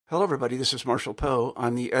Hello, everybody. This is Marshall Poe.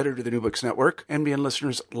 I'm the editor of the New Books Network. NBN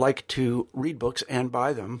listeners like to read books and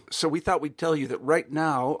buy them. So we thought we'd tell you that right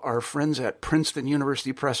now, our friends at Princeton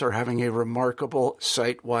University Press are having a remarkable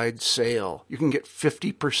site-wide sale. You can get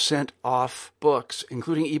 50% off books,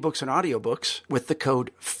 including ebooks and audiobooks, with the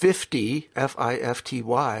code 50,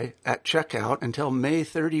 F-I-F-T-Y, at checkout until May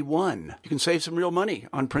 31. You can save some real money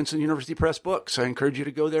on Princeton University Press books. I encourage you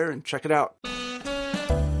to go there and check it out.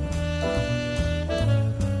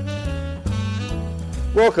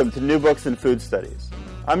 Welcome to New Books in Food Studies.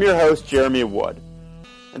 I'm your host, Jeremy Wood.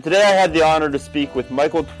 And today I had the honor to speak with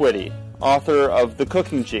Michael Twitty, author of The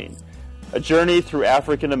Cooking Gene, a journey through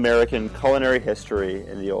African American culinary history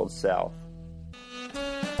in the Old South.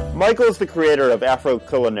 Michael is the creator of Afro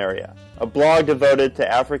Culinaria, a blog devoted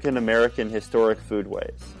to African American historic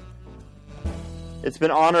foodways. It's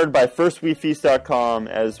been honored by FirstWeFeast.com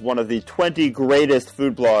as one of the 20 greatest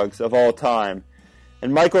food blogs of all time,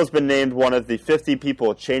 and Michael's been named one of the 50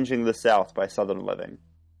 people changing the South by Southern Living.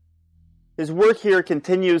 His work here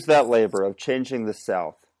continues that labor of changing the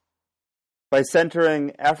South by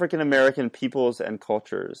centering African American peoples and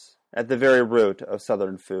cultures at the very root of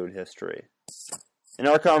Southern food history. In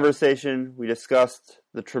our conversation, we discussed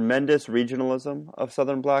the tremendous regionalism of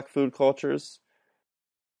Southern Black food cultures,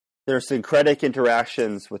 their syncretic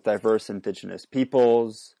interactions with diverse indigenous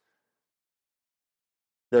peoples,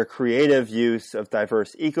 their creative use of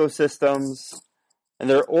diverse ecosystems, and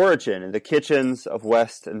their origin in the kitchens of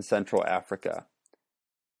West and Central Africa.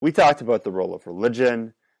 We talked about the role of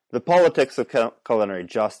religion, the politics of culinary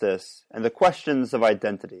justice, and the questions of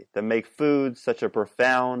identity that make food such a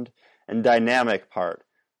profound and dynamic part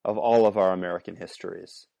of all of our American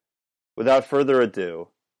histories. Without further ado,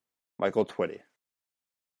 Michael Twitty.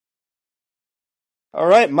 All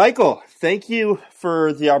right, Michael, thank you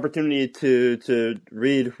for the opportunity to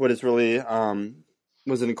read what is really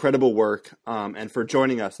was an incredible work, and for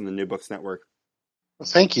joining us in the New Books Network.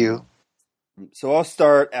 Thank you. So I'll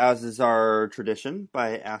start, as is our tradition,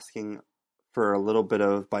 by asking for a little bit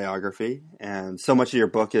of biography. And so much of your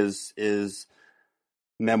book is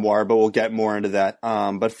memoir, but we'll get more into that.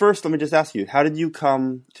 But first, let me just ask you, how did you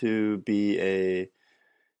come to be a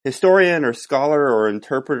historian or scholar or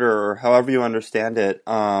interpreter, or however you understand it,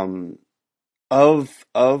 of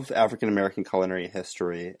African American culinary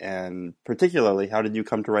history, and particularly, how did you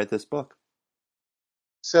come to write this book?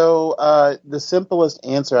 So the simplest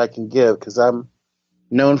answer I can give, because I'm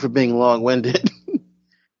known for being long-winded,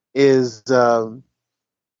 is I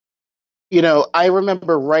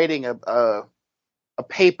remember writing a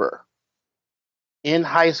paper in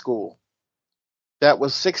high school that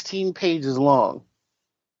was 16 pages long.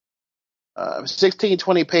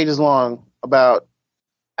 20 pages long about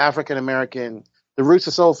African American, the roots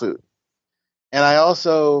of soul food. And I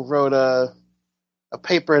also wrote a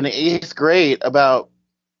paper in the 8th grade about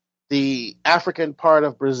the African part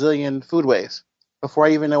of Brazilian foodways, before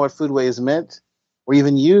I even know what foodways meant or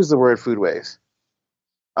even used the word foodways.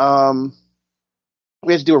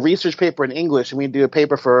 We had to do a research paper in English, and we had to do a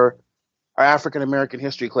paper for our African American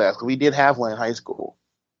history class, because we did have one in high school,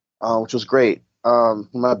 which was great.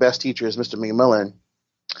 My best teacher is Mr. McMillan.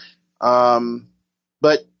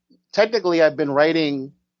 But technically, I've been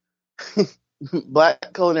writing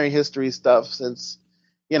Black culinary history stuff since,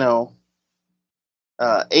 8th,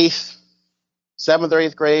 7th or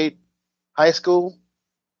 8th grade, high school.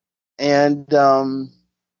 And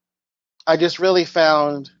I just really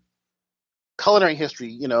found culinary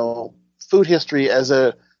history, food history, as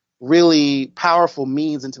a really powerful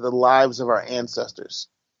means into the lives of our ancestors,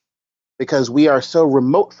 because we are so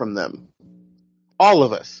remote from them, all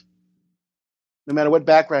of us, no matter what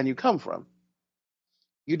background you come from.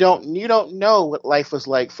 You don't know what life was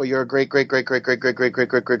like for your great great great great great great great great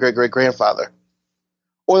great great great great grandfather,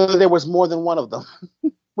 or there was more than one of them.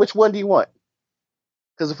 Which one do you want?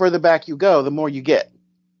 Because the further back you go, the more you get.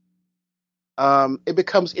 It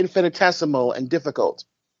becomes infinitesimal and difficult.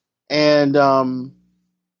 And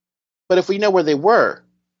but if we know where they were,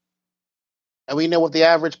 and we know what the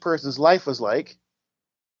average person's life was like,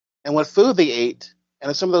 and what food they ate,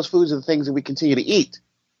 and some of those foods are the things that we continue to eat,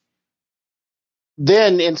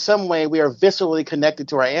 then in some way we are viscerally connected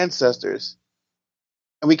to our ancestors,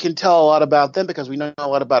 and we can tell a lot about them because we know a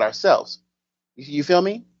lot about ourselves. You feel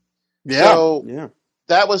me? Yeah. So yeah.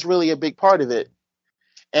 That was really a big part of it.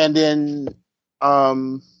 And then,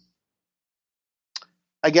 I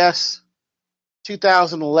guess,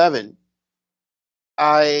 2011,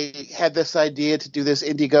 I had this idea to do this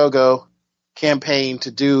Indiegogo campaign to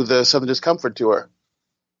do the Southern Discomfort Tour.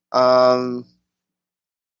 Got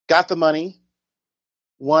the money,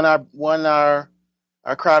 won our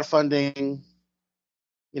crowdfunding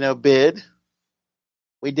bid.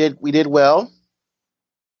 We did well,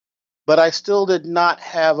 but I still did not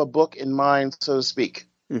have a book in mind, so to speak.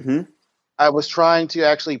 Mm-hmm. I was trying to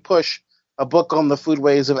actually push a book on the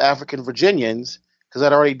foodways of African Virginians because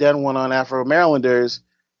I'd already done one on Afro Marylanders,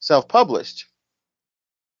 self-published.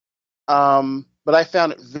 But I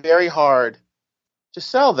found it very hard to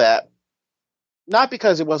sell that, not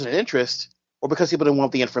because it wasn't an interest or because people didn't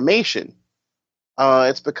want the information.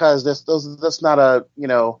 It's because that's not a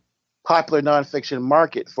popular nonfiction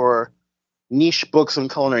market for niche books on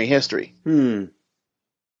culinary history,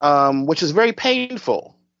 which is very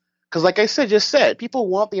painful. Because, like I said, people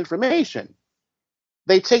want the information.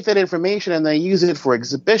 They take that information and they use it for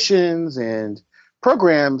exhibitions and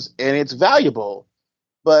programs, and it's valuable,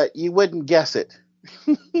 but you wouldn't guess it.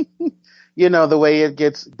 The way it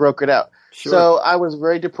ggets brokered out. Sure. So I was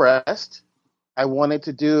very depressed. I wanted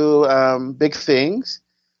to do big things.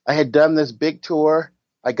 I had done this big tour.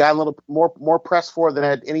 I got a little more press for it than I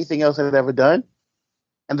had anything else I had ever done.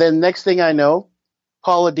 And then next thing I know,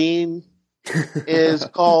 Paula Deen is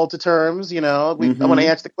called to terms. I want to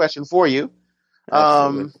answer the question for you.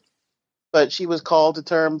 But she was called to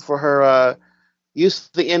term for her use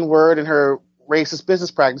of the N-word and her racist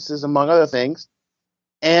business practices, among other things.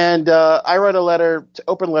 And I wrote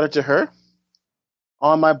open letter to her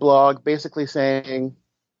on my blog, basically saying,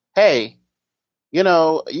 hey, you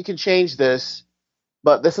can change this,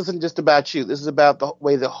 but this isn't just about you. This is about the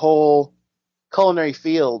way the whole culinary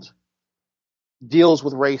field deals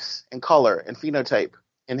with race and color and phenotype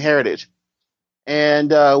and heritage.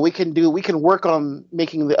 And we can work on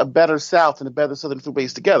making a better South and a better Southern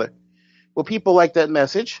foodways together. Well, people like that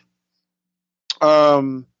message.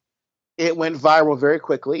 It went viral very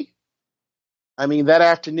quickly. I mean, that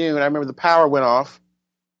afternoon, I remember the power went off,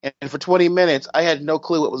 and for 20 minutes, I had no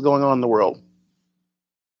clue what was going on in the world.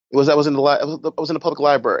 I was in the public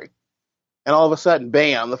library, and all of a sudden,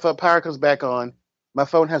 bam! The power comes back on. My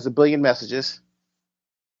phone has 1 billion messages.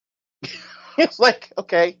 It's like,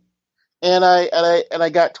 okay, and I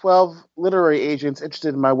got 12 literary agents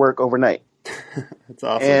interested in my work overnight. That's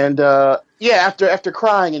awesome. And after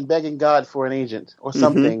crying and begging God for an agent or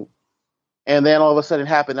something, and then all of a sudden it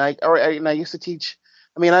happened. I used to teach.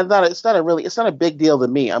 I mean, it's not a big deal to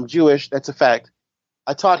me. I'm Jewish. That's a fact.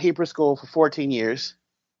 I taught Hebrew school for 14 years.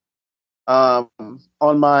 On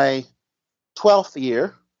my 12th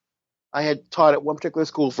year, I had taught at one particular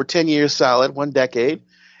school for 10 years solid, 1 decade,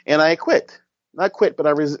 and I quit. Not quit, but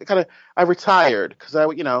I retired because I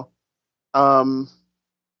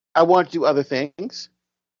wanted to do other things,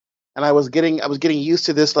 and I was getting used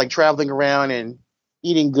to this, like traveling around and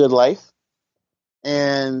eating good life,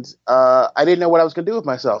 and I didn't know what I was going to do with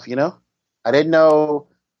myself. I didn't know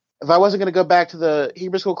if I wasn't going to go back to the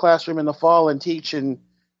Hebrew school classroom in the fall and teach and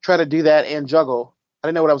try to do that and juggle. I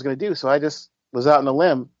didn't know what I was going to do, so I just was out on a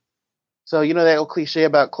limb. So that old cliche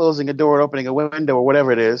about closing a door and opening a window or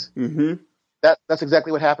whatever it is. Mm-hmm. That's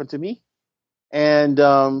exactly what happened to me, and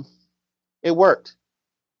it worked.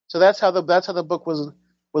 So that's how the book was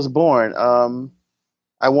born.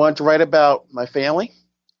 I wanted to write about my family.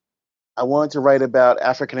 I wanted to write about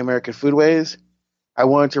African American foodways. I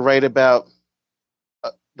wanted to write about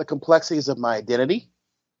the complexities of my identity,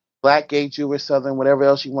 Black, gay, Jewish, Southern, whatever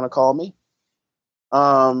else you want to call me,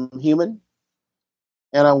 human.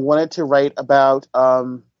 And I wanted to write about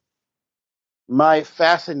my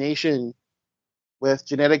fascination with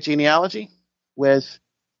genetic genealogy, with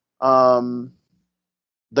the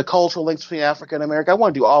cultural links between Africa and America. I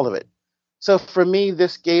want to do all of it. So for me,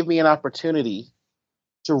 this gave me an opportunity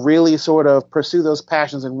to really sort of pursue those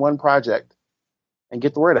passions in one project and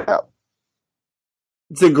get the word out.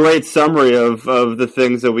 It's a great summary of the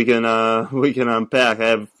things that we can unpack. I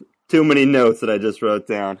have too many notes that I just wrote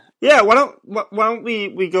down. Yeah, why don't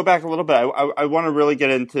we go back a little bit? I want to really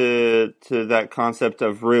get into that concept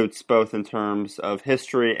of roots, both in terms of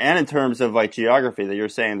history and in terms of like geography. That you're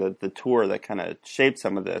saying that the tour that kind of shaped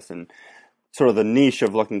some of this and sort of the niche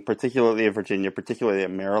of looking particularly at Virginia, particularly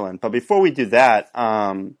at Maryland. But before we do that,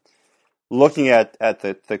 looking at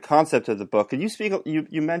the concept of the book, could you speak?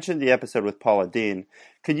 You mentioned the episode with Paula Deen.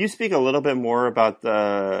 Could you speak a little bit more about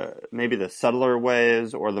maybe the subtler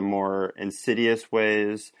ways or the more insidious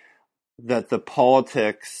ways that the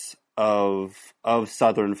politics of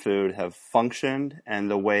Southern food have functioned,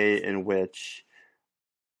 and the way in which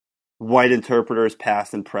white interpreters,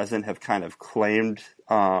 past and present, have kind of claimed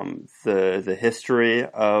the history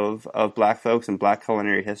of Black folks and Black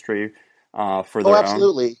culinary history for their own?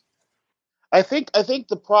 Absolutely. I think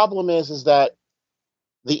the problem is that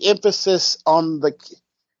the emphasis on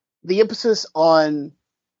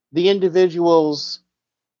the individuals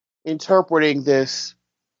interpreting this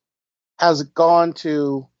has gone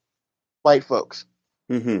to white folks.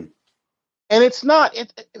 Mm-hmm. And it's not,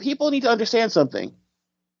 people need to understand something.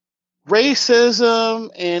 Racism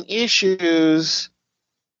and issues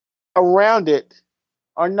around it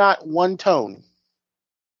are not one tone.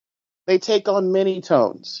 They take on many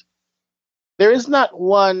tones. There is not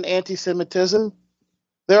one anti-Semitism.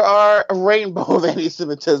 There are a rainbow of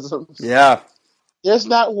anti-Semitisms. Yeah. There's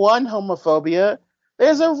not one homophobia.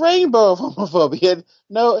 There's a rainbow of homophobia.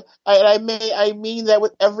 No, I mean that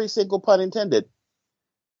with every single pun intended.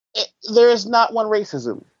 There is not one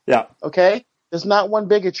racism. Yeah. Okay? There's not one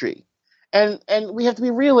bigotry. And we have to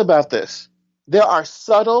be real about this. There are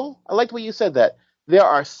subtle, I liked what you said that. There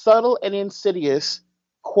are subtle and insidious,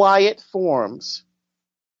 quiet forms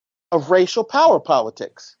of racial power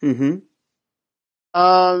politics. Mm-hmm.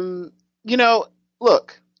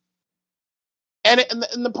 Look, and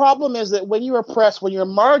the problem is that when you're oppressed, when you're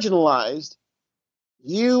marginalized,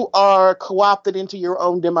 you are co-opted into your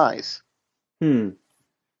own demise.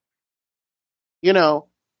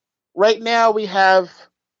 Right now we have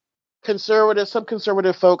some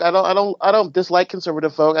conservative folk. I don't dislike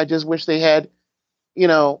conservative folk. I just wish they had,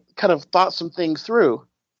 kind of thought some things through.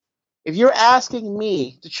 If you're asking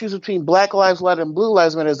me to choose between Black Lives Matter and Blue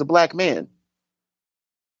Lives Matter as a black man,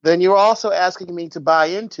 then you're also asking me to buy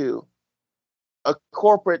into a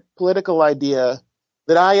corporate political idea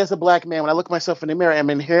that I, as a black man, when I look at myself in the mirror, am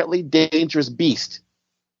an inherently dangerous beast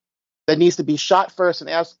that needs to be shot first and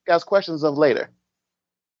ask questions of later.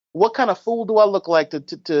 What kind of fool do I look like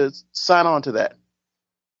to sign on to that?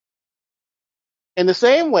 In the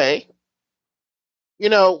same way,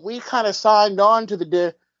 we kind of signed on to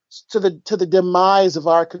the demise of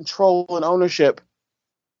our control and ownership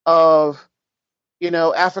of,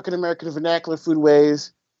 African American vernacular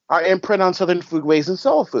foodways, our imprint on Southern foodways and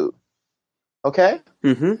soul food. Okay?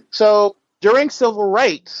 Mm-hmm. So during civil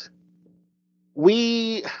rights,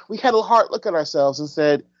 we had a hard look at ourselves and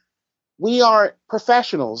said, we aren't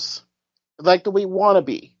professionals like that we want to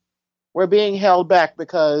be. We're being held back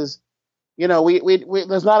because,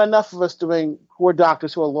 there's not enough of us who are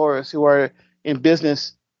doctors, who are lawyers, who are in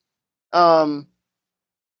business. We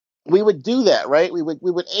would do that, right? We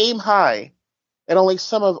would aim high, and only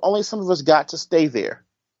some of us got to stay there.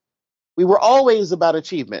 We were always about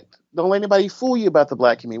achievement. Don't let anybody fool you about the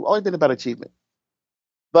black community. We've always been about achievement.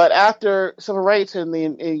 But after civil rights and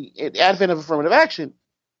the advent of affirmative action,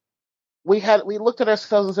 we looked at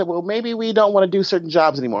ourselves and said, well, maybe we don't want to do certain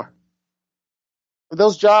jobs anymore.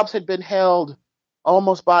 Those jobs had been held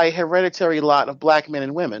almost by a hereditary lot of black men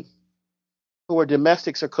and women who were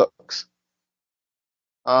domestics or cooks,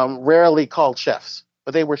 rarely called chefs,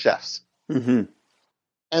 but they were chefs. Mm-hmm.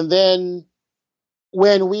 And then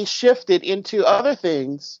when we shifted into other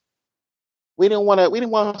things, we didn't want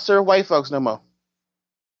to serve white folks no more.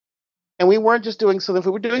 And we weren't just doing Southern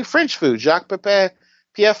food; we were doing French food. Jacques Pepin,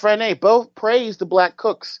 Pierre Frané both praised the black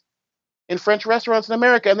cooks in French restaurants in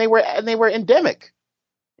America, and they were endemic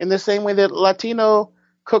in the same way that Latino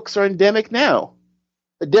cooks are endemic now.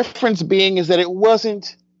 The difference being is that it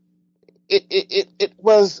wasn't. It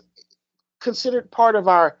was considered part of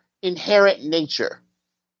our inherent nature.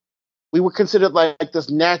 We were considered like this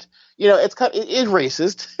it is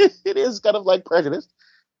racist. It is kind of like prejudice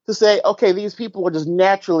to say, okay, these people are just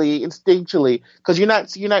naturally, instinctually, because you're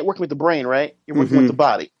not working with the brain, right? You're working with the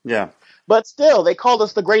body. Yeah. But still, they called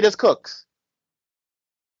us the greatest cooks.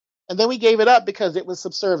 And then we gave it up because it was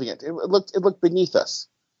subservient. It looked beneath us.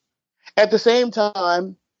 At the same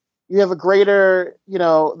time, you have a greater,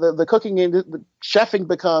 the cooking and the chefing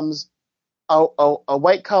becomes a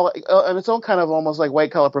white collar, and its own kind of almost like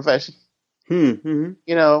white collar profession.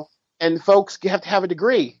 Mm-hmm. And folks have to have a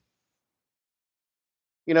degree.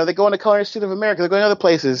 They go into Culinary Institute of America. They're going other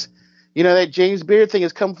places. That James Beard thing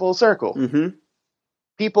has come full circle. Mm-hmm.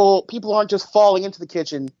 People aren't just falling into the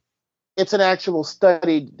kitchen. It's an actual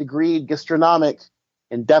studied, degreed gastronomic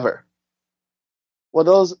endeavor. Well,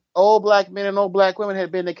 those old black men and old black women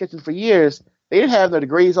had been in the kitchen for years. They didn't have no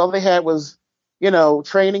degrees. All they had was,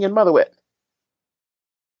 training and mother wit.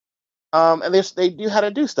 And they knew how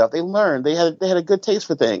to do stuff. They learned. They had a good taste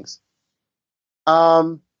for things.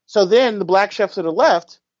 So then the black chefs that are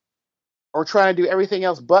left are trying to do everything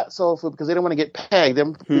else but soul food because they don't want to get pegged.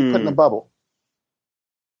 They're put in a bubble.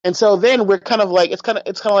 And so then we're kind of like it's kind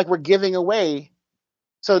of like we're giving away.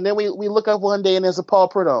 So then we look up one day and there's a Paul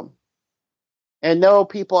Prudhomme. And no,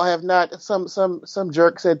 people have not. Some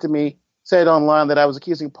jerk said online that I was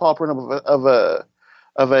accusing Paul Prudhomme of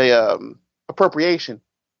a appropriation.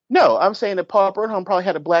 No, I'm saying that Paul Prudhomme probably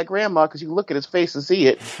had a black grandma because you can look at his face and see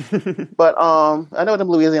it. But I know them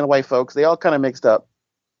Louisiana white folks, they all kind of mixed up.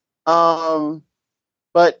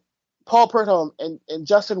 But Paul Prudhomme and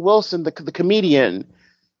Justin Wilson, the comedian.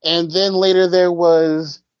 And then later there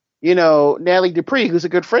was, Natalie Dupree, who's a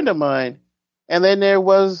good friend of mine. And then there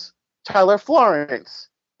was Tyler Florence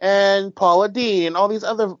and Paula Deen and all these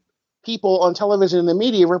other people on television and the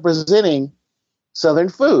media representing Southern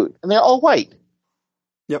food. And they're all white.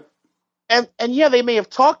 Yep. And yeah, they may have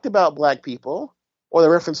talked about black people or the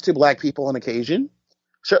reference to black people on occasion.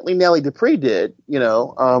 Certainly Nellie Dupree did,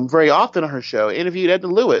 very often on her show, interviewed Edna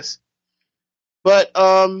Lewis. But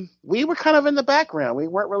we were kind of in the background. We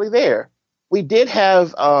weren't really there. We did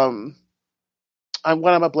have, I'm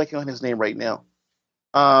blanking on his name right now.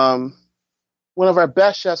 One of our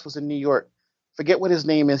best chefs was in New York. Forget what his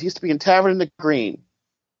name is. He used to be in Tavern in the Green.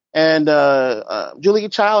 And Julia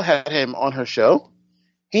Child had him on her show.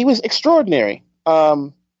 He was extraordinary.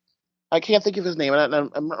 I can't think of his name.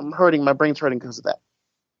 I'm hurting. My brain's hurting because of that.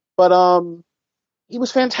 But he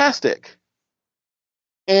was fantastic.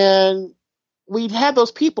 And we'd had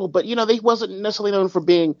those people, but, they wasn't necessarily known for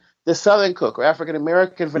being the Southern cook or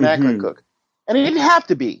African-American vernacular cook. And he didn't have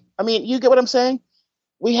to be. I mean, you get what I'm saying?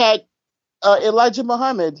 We had Elijah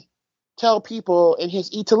Muhammad tell people in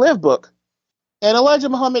his Eat to Live book. And Elijah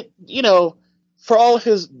Muhammad, for all of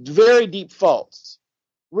his very deep faults,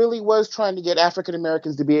 really was trying to get African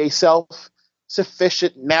Americans to be a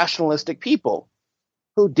self-sufficient nationalistic people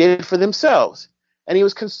who did it for themselves. And he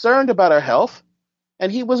was concerned about our health,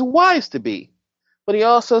 and he was wise to be. But he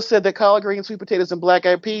also said that collard greens, sweet potatoes, and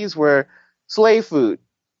black-eyed peas were slave food.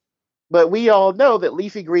 But we all know that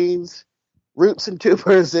leafy greens, roots and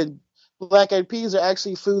tubers, and black-eyed peas are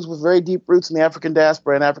actually foods with very deep roots in the African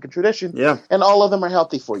diaspora and African tradition. Yeah. And all of them are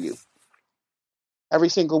healthy for you. Every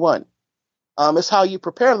single one. It's how you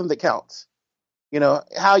prepare them that counts.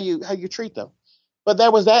 How you treat them. But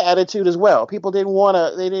there was that attitude as well. People didn't want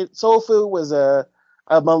to. Soul food was a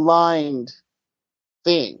maligned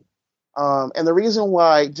thing. And the reason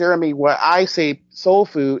why, Jeremy, why I say soul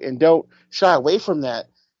food and don't shy away from that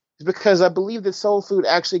is because I believe that soul food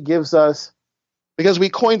actually gives us, because we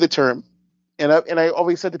coined the term, and I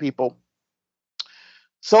always said to people,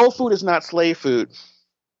 soul food is not slave food.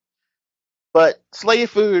 But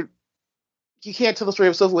slave food, you can't tell the story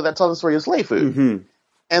of soul food without telling the story of slave food. Mm-hmm.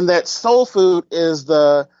 And that soul food is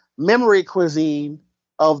the memory cuisine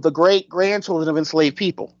of the great-grandchildren of enslaved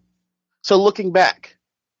people. So looking back.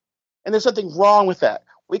 And there's something wrong with that.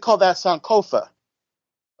 We call that Sankofa.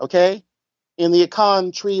 Okay? In the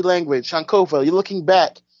Akan tree language, Sankofa, you're looking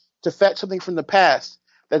back to fetch something from the past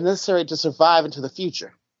that's necessary to survive into the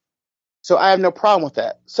future. So I have no problem with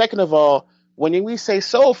that. Second of all, when we say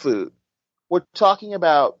soul food, we're talking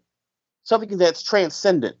about something that's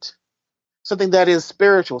transcendent, something that is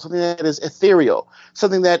spiritual, something that is ethereal,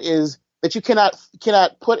 something that you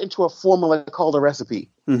cannot put into a formula called a recipe.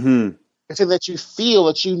 Mm-hmm. It's something that you feel,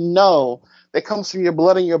 that comes from your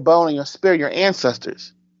blood and your bone and your spirit, your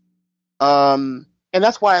ancestors. And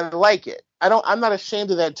that's why I like it. I'm not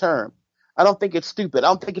ashamed of that term. I don't think it's stupid. I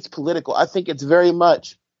don't think it's political. I think it's very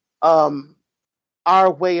much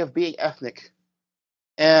our way of being ethnic.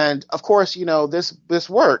 And of course, this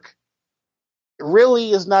work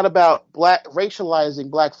really is not about racializing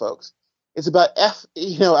black folks. It's about I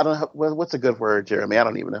don't know what's a good word, Jeremy. I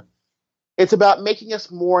don't even know. It's about making us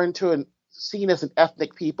more seen as an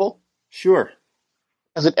ethnic people. Sure.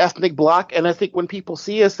 As an ethnic bloc. And I think when people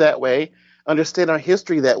see us that way, understand our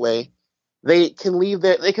history that way, they can leave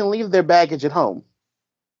their baggage at home.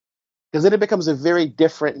 Because then it becomes a very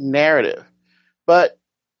different narrative. But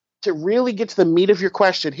to really get to the meat of your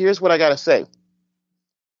question, here's what I got to say.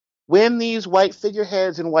 When these white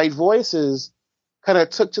figureheads and white voices kind of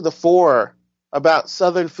took to the fore about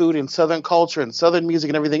Southern food and Southern culture and Southern music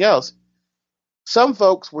and everything else, some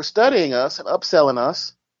folks were studying us and upselling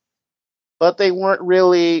us, but they weren't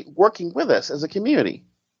really working with us as a community.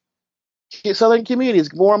 Southern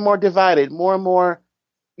communities more and more divided, more and more,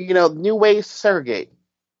 new ways to segregate,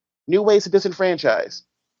 new ways to disenfranchise,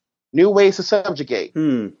 new ways to subjugate,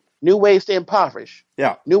 new ways to impoverish,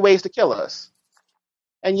 new ways to kill us.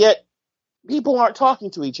 And yet, people aren't talking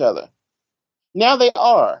to each other. Now they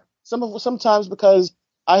are. Sometimes because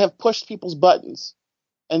I have pushed people's buttons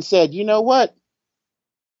and said, you know what?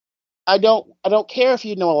 I don't care if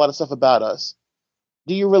you know a lot of stuff about us.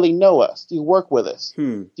 Do you really know us? Do you work with us?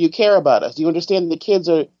 Do you care about us? Do you understand that kids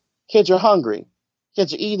are hungry?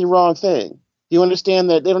 Kids are eating the wrong thing. Do you understand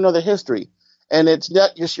that they don't know the history? And it's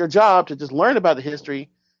not just your job to just learn about the history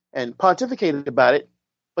and pontificate about it,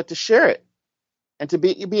 but to share it and to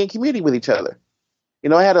be in community with each other.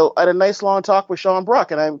 I had a nice long talk with Sean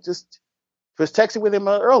Brock, and I just was texting with him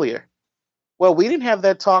earlier. Well, we didn't have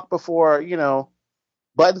that talk before,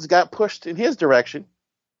 buttons got pushed in his direction.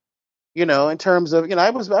 In terms of, I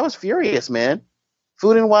was furious, man.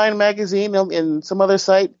 Food and Wine magazine and some other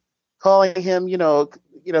site calling him,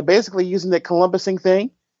 basically using the Columbusing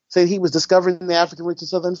thing, saying he was discovering the African roots of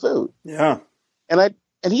Southern food. Yeah. And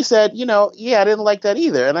he said, yeah, I didn't like that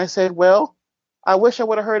either. And I said, well, I wish I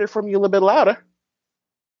would have heard it from you a little bit louder,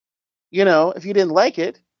 if you didn't like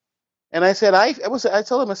it. And I said, I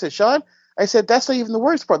told him, I said, Sean, I said, that's not even the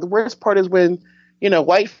worst part. The worst part is when,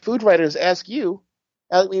 white food writers ask you,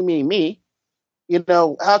 I mean me,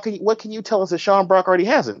 what can you tell us that Sean Brock already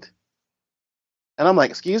hasn't? And I'm like,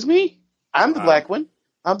 excuse me? I'm the Wow. black one.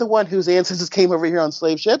 I'm the one whose ancestors came over here on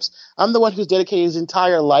slave ships. I'm the one who's dedicated his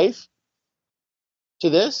entire life to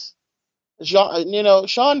this.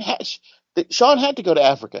 Sean had to go to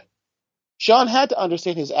Africa. Sean had to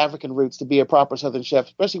understand his African roots to be a proper Southern chef,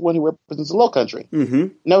 especially one who represents the Low Country. Mm-hmm.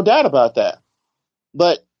 No doubt about that.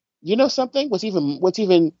 But you know something? What's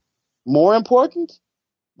even more important?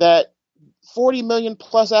 That 40 million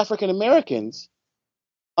plus African Americans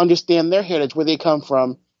understand their heritage, where they come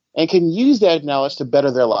from, and can use that knowledge to better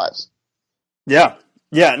their lives. Yeah.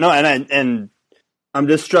 Yeah. No, and I'm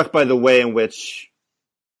just struck by the way in which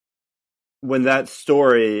when that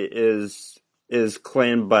story is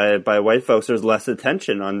claimed by white folks, there's less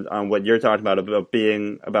attention on what you're talking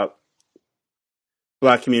about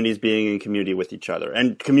Black communities being in community with each other,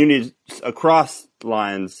 and communities across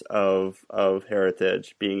lines of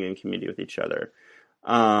heritage being in community with each other.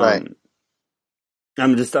 Right.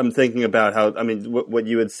 I'm thinking about how, what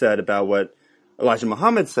you had said about what Elijah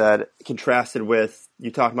Muhammad said, contrasted with you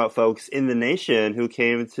talking about folks in the nation who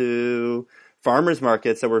came to farmers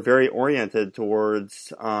markets that were very oriented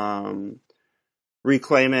towards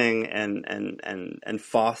reclaiming and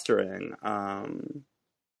fostering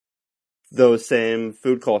those same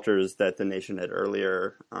food cultures that the nation had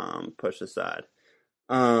earlier pushed aside.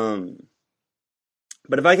 But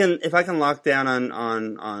if I can lock down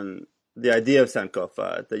on the idea of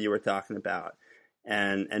Sankofa that you were talking about,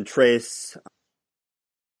 and trace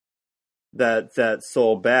that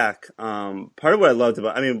soul back, part of what I loved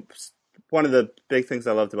about, one of the big things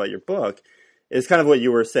I loved about your book is kind of what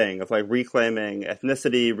you were saying of like reclaiming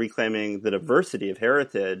ethnicity, reclaiming the diversity of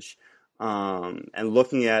heritage, and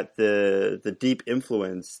looking at the deep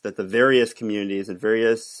influence that the various communities and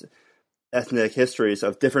various ethnic histories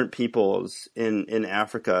of different peoples in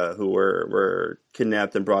Africa who were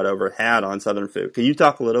kidnapped and brought over had on Southern food. Can you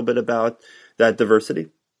talk a little bit about that diversity?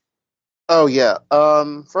 Oh yeah.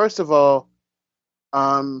 First of all,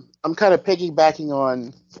 I'm kind of piggybacking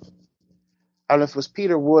on, I don't know if it was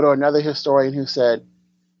Peter Wood or another historian who said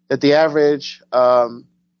that the average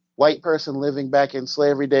white person living back in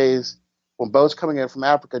slavery days, when boats coming in from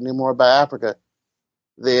Africa knew more about Africa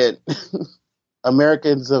than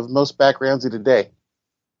Americans of most backgrounds do today.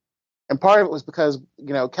 And part of it was because,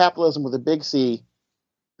 capitalism with a big C,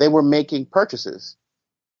 they were making purchases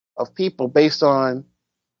of people based on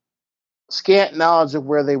scant knowledge of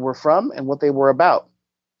where they were from and what they were about.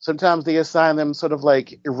 Sometimes they assign them sort of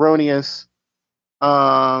like erroneous,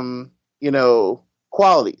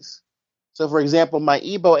 qualities. So, for example, my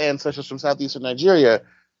Igbo ancestors from southeastern Nigeria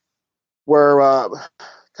were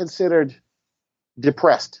considered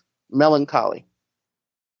depressed, melancholy,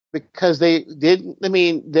 because they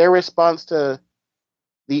didn't. Their response to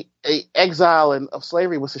the exile of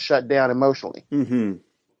slavery was to shut down emotionally. Mm-hmm.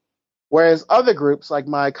 Whereas other groups, like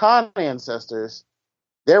my Khan ancestors,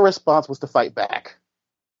 their response was to fight back,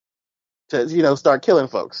 to start killing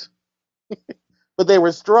folks. But they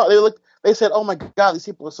were strong. They said, "Oh my God, these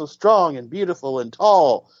people are so strong and beautiful and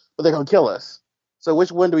tall, but they're gonna kill us. So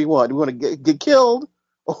which one do we want? Do we want to get killed,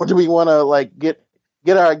 or do we want to like get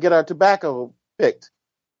our tobacco picked?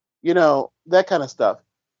 That kind of stuff."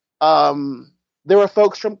 There were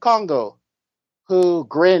folks from Congo who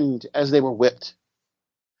grinned as they were whipped,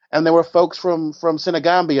 and there were folks from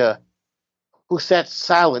Senegambia who sat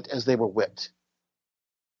silent as they were whipped.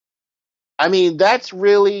 That's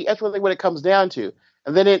really what it comes down to.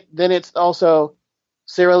 And then it's also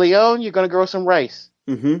Sierra Leone, you're going to grow some rice.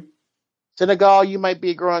 Mm-hmm. Senegal, you might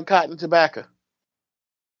be growing cotton and tobacco.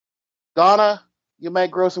 Ghana, you might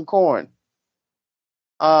grow some corn.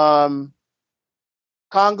 Congo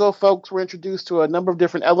folks were introduced to a number of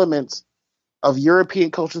different elements of European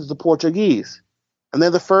cultures, the Portuguese. And they're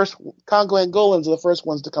the first, Congo Angolans are the first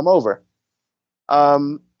ones to come over.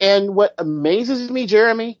 And what amazes me,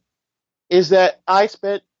 Jeremy, is that I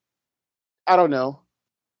spent, I don't know,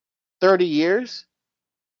 30 years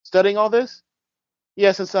studying all this.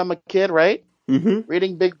 Yeah, since I'm a kid, right? Mm-hmm.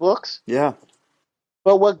 Reading big books. Yeah.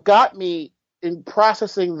 But what got me in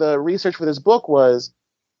processing the research for this book was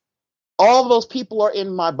all of those people are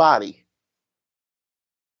in my body.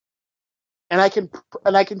 and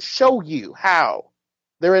I can show you how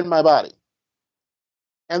they're in my body,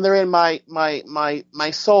 and they're in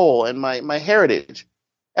my soul and my heritage,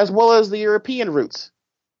 as well as the European roots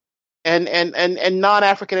and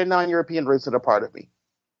non-African and non-European roots that are part of me.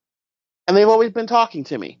 And they've always been talking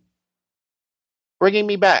to me, bringing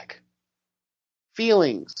me back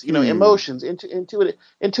feelings, emotions,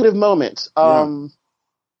 intuitive moments. And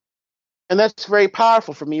that's very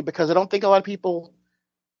powerful for me because I don't think a lot of people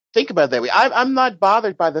think about it that way. I'm not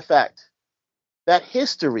bothered by the fact that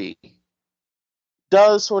history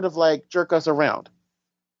does sort of like jerk us around.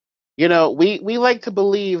 We like to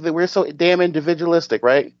believe that we're so damn individualistic,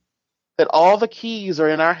 right? That all the keys are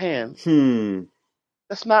in our hands.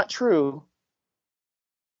 That's not true.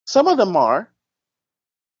 Some of them are.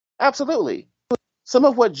 Absolutely. Some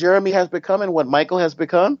of what Jeremy has become and what Michael has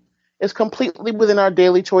become is completely within our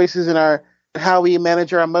daily choices and how we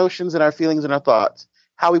manage our emotions and our feelings and our thoughts,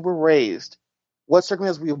 how we were raised, what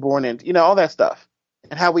circumstances we were born in, all that stuff,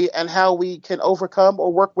 and how we can overcome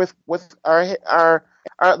or work with the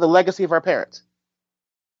legacy of our parents.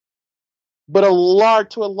 But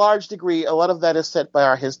to a large degree, a lot of that is set by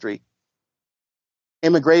our history,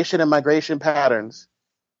 immigration and migration patterns,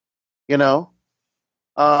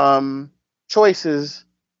 choices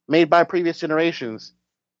made by previous generations,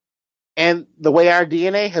 and the way our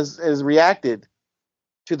DNA has reacted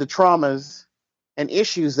to the traumas and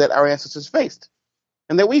issues that our ancestors faced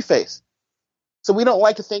and that we face. So we don't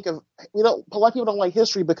like to a lot of people don't like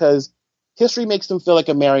history because history makes them feel like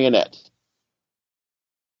a marionette.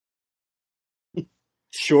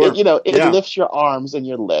 Sure. It lifts your arms and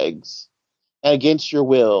your legs against your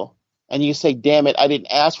will, and you say, "Damn it, I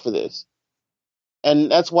didn't ask for this."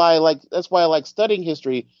 And that's why I like studying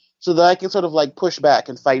history, so that I can sort of like push back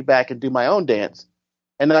and fight back and do my own dance,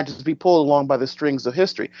 and not just be pulled along by the strings of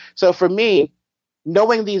history. So for me,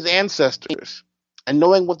 knowing these ancestors and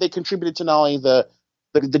knowing what they contributed to not only the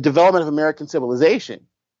development of American civilization,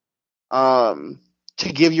 to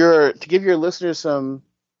give your listeners some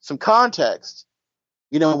context,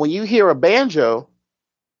 when you hear a banjo,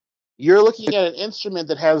 you're looking at an instrument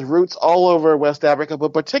that has roots all over West Africa,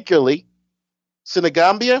 but particularly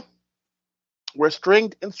Senegambia, where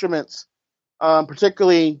stringed instruments,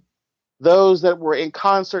 particularly those that were in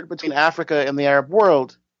concert between Africa and the Arab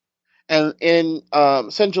world, and in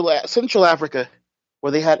Central Africa,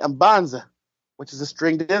 where they had mbanza, which is a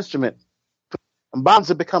stringed instrument.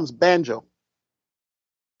 Mbanza becomes banjo.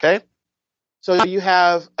 Okay? So you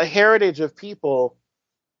have a heritage of people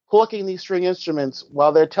plucking these string instruments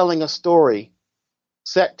while they're telling a story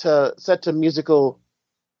set to musical,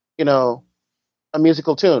 a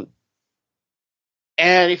musical tune.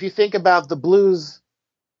 And if you think about the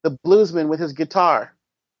bluesman with his guitar,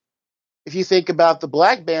 if you think about the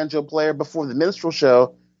black banjo player before the minstrel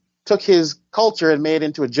show took his culture and made it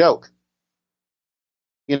into a joke,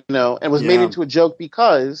 and was made into a joke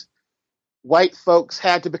because white folks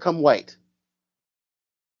had to become white.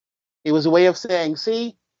 It was a way of saying,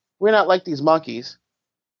 see, we're not like these monkeys.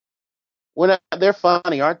 They're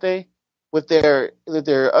funny, aren't they? With their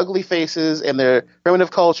ugly faces and their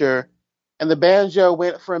primitive culture. And the banjo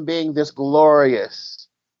went from being this glorious,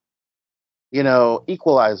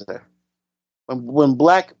 equalizer. When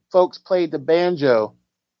black folks played the banjo,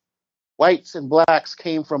 whites and blacks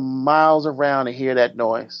came from miles around to hear that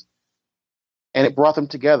noise. And it brought them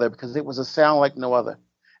together because it was a sound like no other.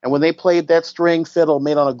 And when they played that string fiddle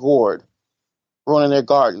made on a gourd, grown in their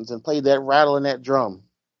gardens, and played that rattle and that drum,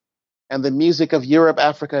 and the music of Europe,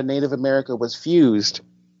 Africa, and Native America was fused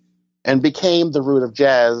and became the root of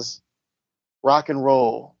jazz, rock and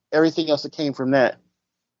roll, everything else that came from that.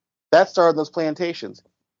 That started those plantations.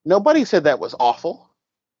 Nobody said that was awful.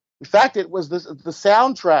 In fact, it was the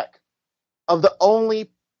soundtrack of the only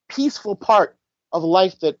peaceful part of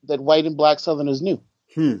life that white and black Southerners knew.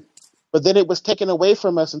 But then it was taken away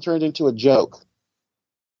from us and turned into a joke,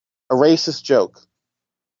 a racist joke,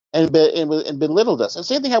 and belittled us. And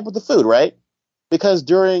same thing happened with the food, right? Because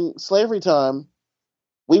during slavery time,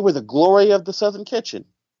 we were the glory of the Southern kitchen.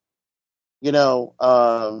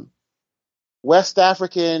 West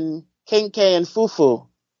African kenke and fufu,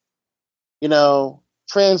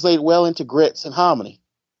 translate well into grits and hominy,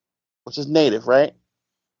 which is native, right?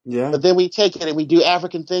 Yeah. But then we take it and we do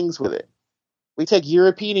African things with it. We take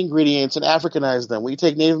European ingredients and Africanize them. We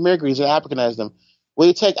take Native American ingredients and Africanize them.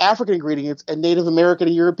 We take African ingredients and Native American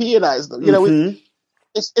and Europeanize them.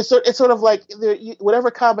 It's sort of like whatever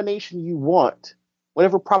combination you want,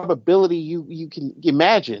 whatever probability you can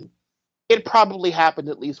imagine, it probably happened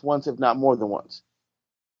at least once, if not more than once.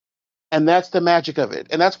 And that's the magic of it.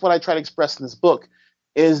 And that's what I try to express in this book,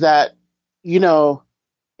 is that,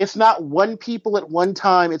 it's not one people at one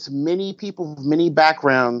time, it's many people with many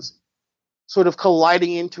backgrounds sort of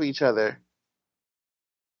colliding into each other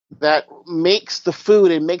that makes the food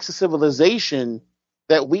and makes the civilization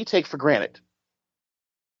that we take for granted.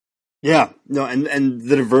 Yeah, no, and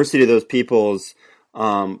the diversity of those peoples,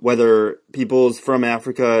 whether peoples from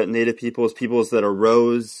Africa, native peoples that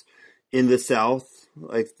arose in the South,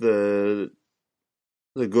 like the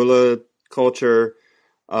Gula culture,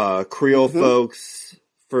 Creole Mm-hmm. folks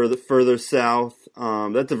further south,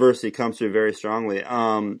 that diversity comes through very strongly.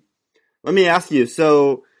 Let me ask you,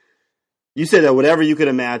 so you said that whatever you could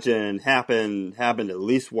imagine happened at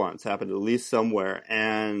least once, happened at least somewhere,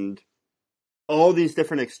 and all these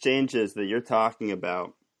different exchanges that you're talking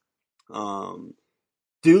about um,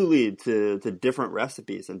 do lead to different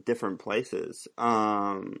recipes in different places.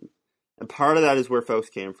 And part of that is where folks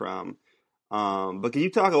came from. But can you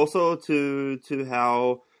talk also to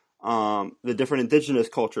how the different indigenous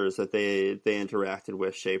cultures that they interacted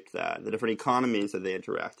with shaped that, the different economies that they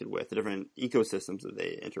interacted with, the different ecosystems that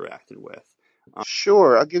they interacted with?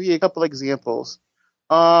 Sure, I'll give you a couple examples.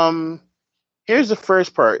 Um, Here's the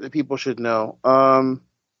first part that people should know. I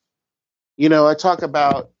talk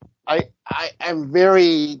about I'm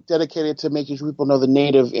very dedicated to making sure people know the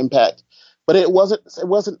native impact, but it wasn't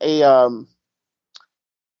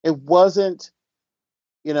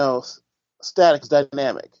static, it's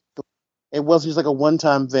dynamic. It wasn't just like a one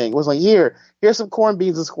time thing. It was like here's some corned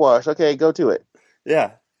beans and squash. Okay, go to it.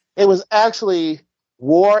 Yeah. It was actually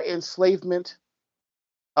war, enslavement,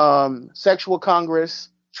 sexual congress,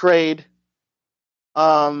 trade,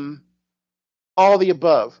 um, all the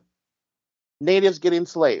above. Natives get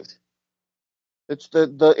enslaved. It's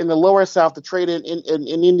the in the lower South, the trade in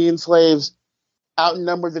Indian slaves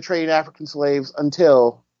outnumbered the trade in African slaves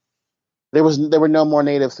until there were no more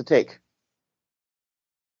natives to take,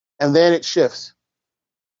 and then it shifts.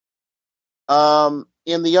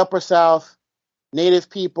 In the upper South, native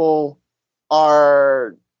people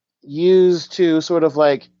are used to sort of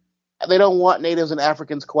like they don't want natives and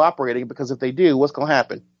Africans cooperating because if they do, what's going to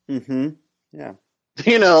happen? Mm-hmm. Yeah.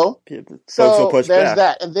 You know. Folks will So push there's back.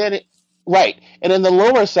 that, and then right, and in the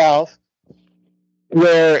lower South,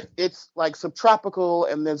 where it's like subtropical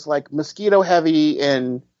and it's like mosquito heavy,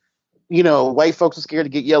 and white folks are scared to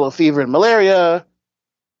get yellow fever and malaria.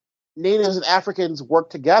 Natives and Africans work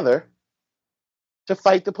together to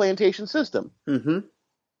fight the plantation system. Mm-hmm.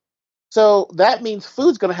 So that means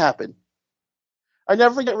food's going to happen. I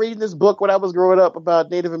never forget reading this book when I was growing up about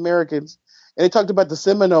Native Americans, and it talked about the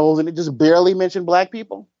Seminoles, and it just barely mentioned black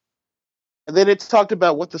people. And then it talked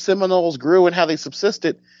about what the Seminoles grew and how they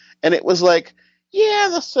subsisted, and it was like, yeah,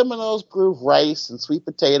 the Seminoles grew rice and sweet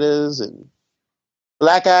potatoes and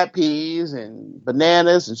black-eyed peas and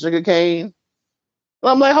bananas and sugar cane. And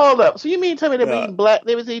I'm like, hold up. So you mean tell me Yeah.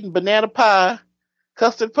 they was eating banana pie,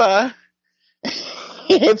 custard pie,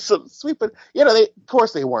 and some sweet, but of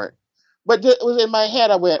course they weren't. But it was in my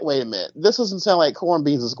head. I went, wait a minute. This doesn't sound like corned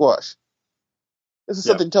beans and squash. This is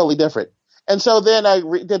Yep. something totally different. And so then I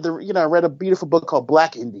I read a beautiful book called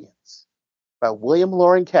Black Indians by William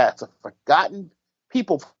Loren Katz, a forgotten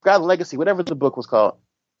legacy, whatever the book was called.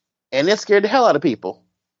 And it scared the hell out of people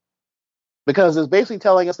because it's basically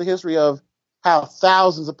telling us the history of how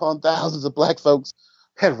thousands upon thousands of black folks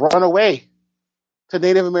had run away to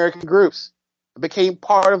Native American groups, became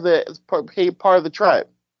part of the tribe.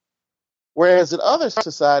 Whereas in other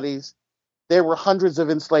societies, there were hundreds of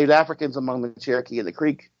enslaved Africans among the Cherokee and the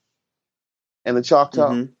Creek and the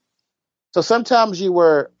Choctaw. Mm-hmm. So sometimes you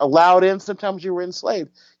were allowed in, sometimes you were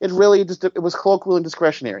enslaved. It was colloquial and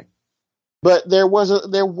discretionary. But there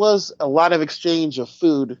was a lot of exchange of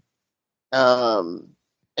food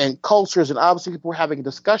and cultures, and obviously people were having a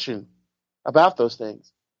discussion about those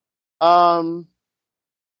things. So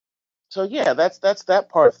yeah, that's that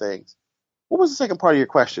part of things. What was the second part of your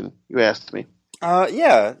question you asked me?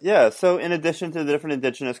 Yeah. So in addition to the different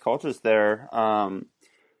indigenous cultures there,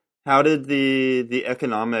 how did the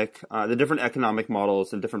different economic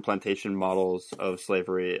models and different plantation models of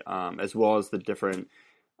slavery, as well as the different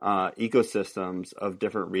ecosystems of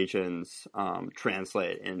different regions,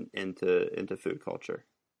 translate into food culture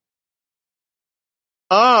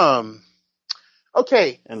Um.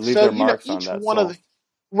 Okay. and leave So their marks on that soil?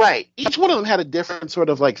 each one of them had a different sort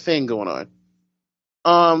of like thing going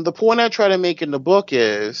on. The point I try to make in the book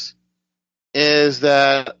is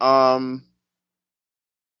that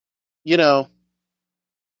you know,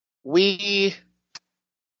 we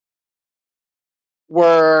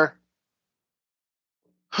were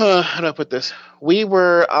how do I put this? We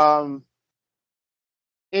were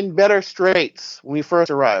in better straits when we first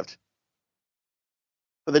arrived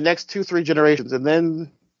for the next 2, 3 generations, and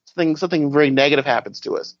then something very negative happens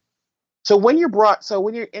to us. So when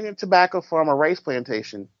you're in a tobacco farm or rice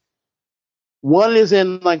plantation, one is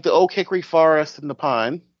in like the oak hickory forest and the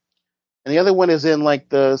pine, and the other one is in like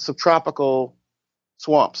the subtropical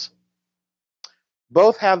swamps.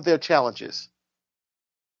 Both have their challenges.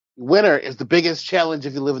 Winter is the biggest challenge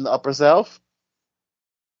if you live in the upper south,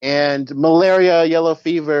 and malaria, yellow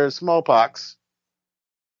fever, smallpox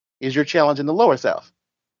is your challenge in the lower south.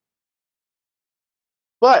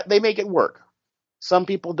 But they make it work. Some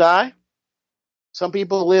people die. Some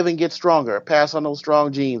people live and get stronger, pass on those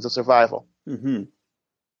strong genes of survival. Mm-hmm.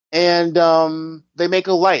 And they make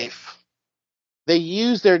a life. They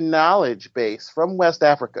use their knowledge base from West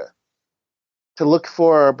Africa to look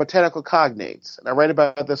for botanical cognates. And I write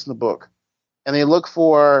about this in the book. And they look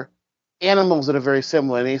for animals that are very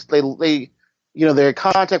similar. And their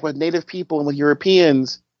contact with native people and with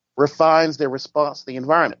Europeans refines their response to the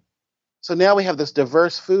environment. So now we have this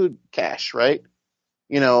diverse food cache, right?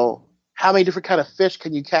 How many different kind of fish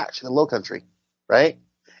can you catch in the low country, right?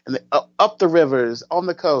 And up the rivers, on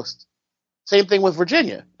the coast. Same thing with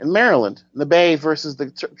Virginia and Maryland, and the Bay versus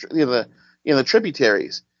the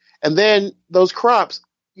tributaries. And then those crops,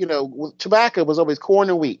 with tobacco was always corn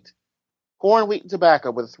and wheat. Corn, wheat, and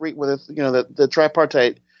tobacco the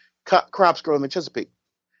tripartite crops grown in the Chesapeake.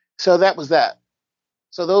 So that was that.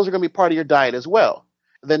 So those are going to be part of your diet as well.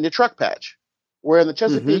 And then the truck patch, where in the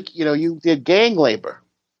Chesapeake, you did gang labor,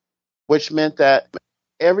 which meant that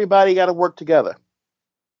everybody got to work together.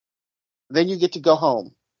 Then you get to go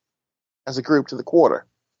home as a group to the quarter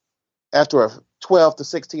after a 12 to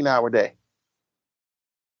 16-hour day.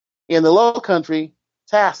 In the low country,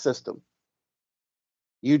 task system.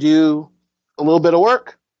 You do a little bit of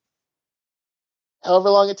work, however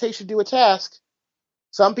long it takes you to do a task.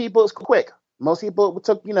 Some people it's quick. Most people it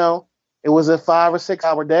took, it was a 5 or 6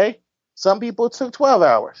 hour day. Some people it took 12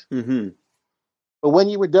 hours. Mm-hmm. But when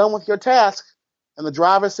you were done with your task and the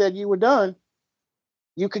driver said you were done,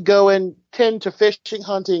 you could go and tend to fishing,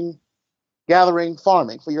 hunting, gathering,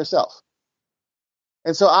 farming for yourself.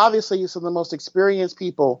 And so obviously some of the most experienced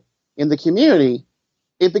people in the community,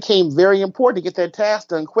 it became very important to get that task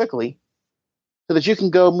done quickly so that you can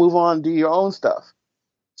go move on and do your own stuff.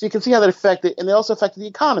 So you can see how that affected, and it also affected the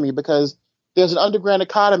economy because there's an underground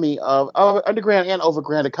and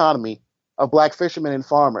overground economy of black fishermen and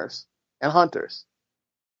farmers and hunters.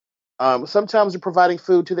 Sometimes they're providing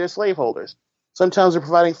food to their slaveholders. Sometimes they're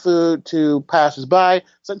providing food to passers-by.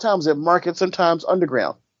 Sometimes at markets, sometimes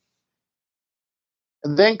underground.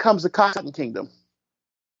 And then comes the Cotton Kingdom,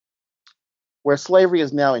 where slavery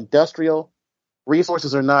is now industrial.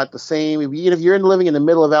 Resources are not the same. If you're living in the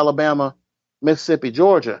middle of Alabama, Mississippi,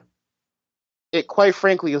 Georgia, it quite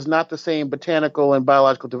frankly is not the same botanical and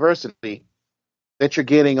biological diversity that you're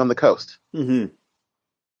getting on the coast. Mm-hmm.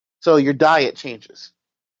 So your diet changes.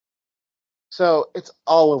 So it's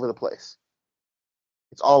all over the place.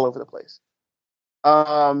 It's all over the place.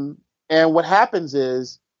 And what happens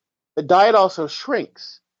is the diet also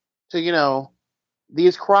shrinks to,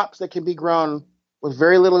 these crops that can be grown with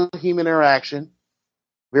very little human interaction,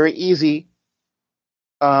 very easy,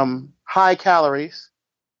 high calories,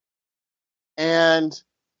 and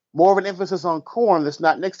more of an emphasis on corn that's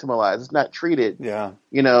not nixtamalized, it's not treated. Yeah.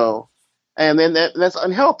 And then that's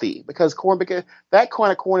unhealthy because that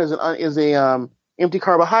kind of corn is a empty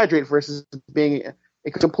carbohydrate versus being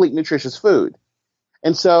a complete nutritious food.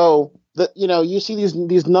 And so you see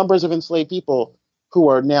these numbers of enslaved people who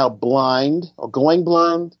are now blind or going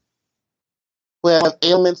blind, who have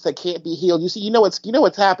ailments that can't be healed. You know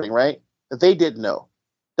what's happening, right? That they didn't know.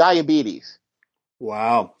 Diabetes.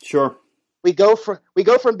 Wow. Sure. We go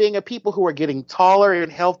from being a people who are getting taller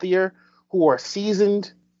and healthier, who are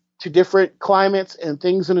seasoned to different climates and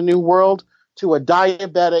things in a new world, to a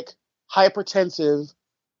diabetic, hypertensive,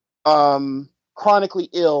 chronically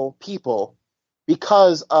ill people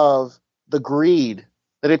because of the greed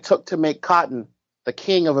that it took to make cotton the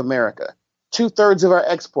king of America. 2/3 of our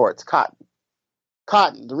exports, cotton.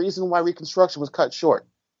 Cotton, the reason why Reconstruction was cut short.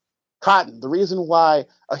 Cotton, the reason why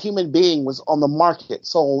a human being was on the market,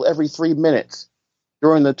 sold every 3 minutes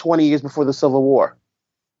during the 20 years before the Civil War.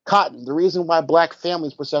 Cotton, the reason why black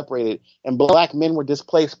families were separated and black men were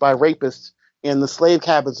displaced by rapists in the slave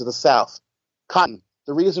cabins of the South. Cotton,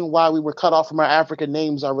 the reason why we were cut off from our African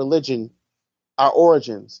names, our religion, our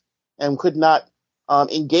origins, and could not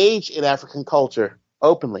engage in African culture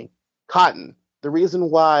openly. Cotton, the reason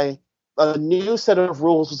why a new set of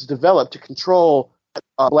rules was developed to control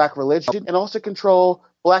black religion and also control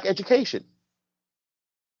black education.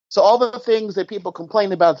 So all the things that people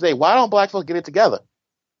complain about today, why don't black folks get it together?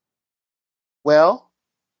 Well,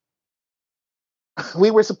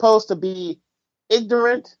 We were supposed to be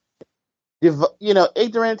ignorant,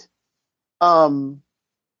 ignorant, um,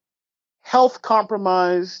 health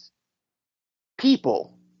compromised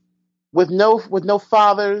people with no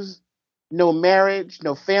fathers, no marriage,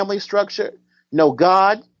 no family structure, no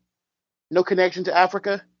God, no connection to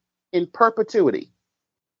Africa, in perpetuity.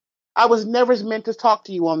 I was never meant to talk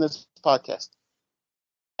to you on this podcast,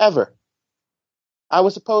 ever. I'm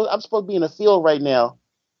supposed to be in a field right now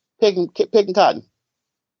picking cotton.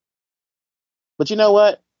 But you know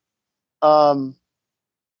what?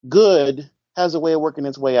 Good has a way of working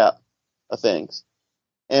its way out of things,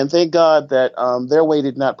 and thank God that their way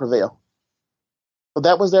did not prevail. But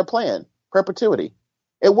that was their plan, perpetuity.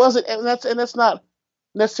 It wasn't, and that's not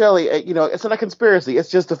necessarily, it's not a conspiracy. It's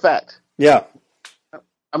just a fact. Yeah.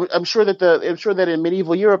 I'm sure that in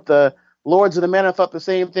medieval Europe, the lords of the manor thought the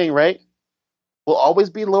same thing, right? Will always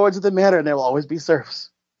be lords of the manor, and there will always be serfs.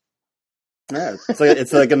 Yeah, it's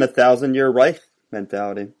like a 1,000-year Reich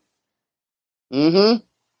mentality. Mm-hmm.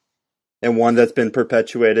 And one that's been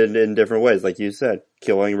perpetuated in different ways, like you said,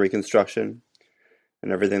 killing, Reconstruction,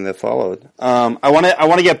 and everything that followed. I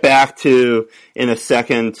want to get back to in a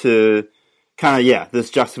second to kind of this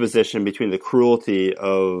juxtaposition between the cruelty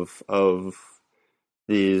of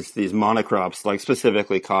these monocrops, like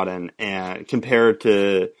specifically cotton, and compared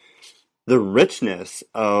to the richness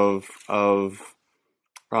of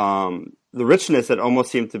the richness that almost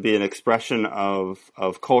seemed to be an expression of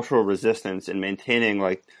cultural resistance in maintaining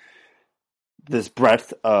like this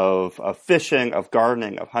breadth of fishing, of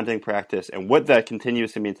gardening, of hunting practice, and what that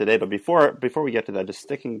continues to mean today. But before we get to that, just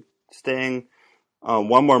staying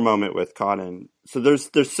one more moment with cotton. So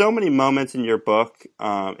there's so many moments in your book,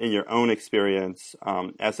 in your own experience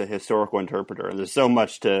as a historical interpreter, and there's so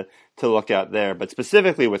much to look at there. But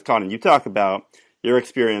specifically with cotton, you talk about your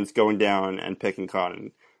experience going down and picking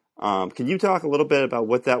cotton. Can you talk a little bit about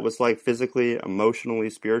what that was like physically,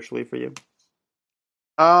 emotionally, spiritually for you?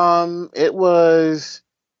 It was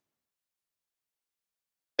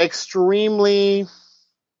extremely.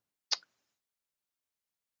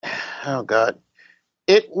 Oh God,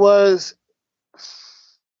 it was.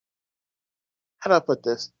 How do I put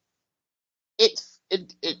this? It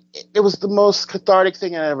was the most cathartic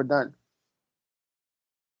thing I'd ever done.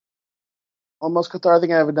 Almost cathartic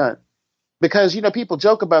thing I've ever done. Because, people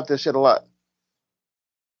joke about this shit a lot.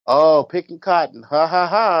 Oh, picking cotton. Ha ha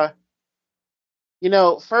ha.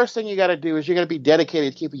 First thing you got to do is you got to be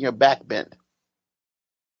dedicated to keeping your back bent.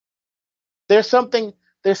 There's something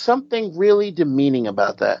really demeaning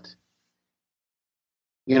about that.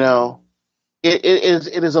 It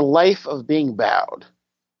is a life of being bowed,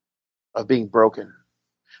 of being broken.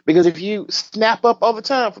 Because if you snap up all the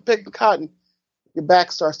time for picking cotton, your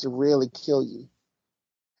back starts to really kill you.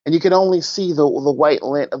 And you can only see the white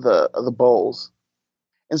lint of the bowls.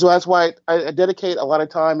 And so that's why I dedicate a lot of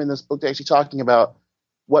time in this book to actually talking about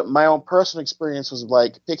what my own personal experience was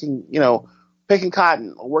like picking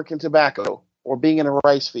cotton or working tobacco or being in a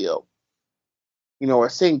rice field, or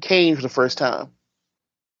seeing cane for the first time.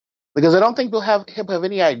 Because I don't think people have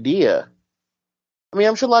any idea. I mean,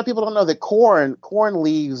 I'm sure a lot of people don't know that corn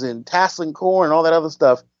leaves and tasseling corn and all that other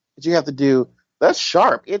stuff that you have to do, that's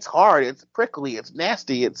sharp. It's hard. It's prickly. It's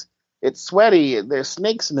nasty. It's sweaty. There's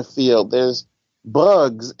snakes in the field. There's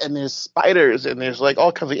bugs and there's spiders and there's like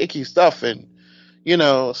all kinds of icky stuff. And,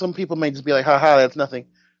 some people may just be like, haha, that's nothing.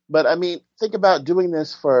 But I mean, think about doing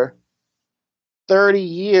this for 30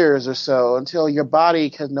 years or so until your body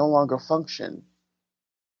can no longer function.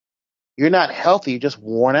 You're not healthy. You're just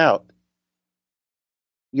worn out.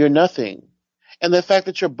 You're nothing. And the fact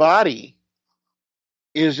that your body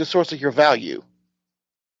is the source of your value.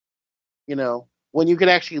 When you can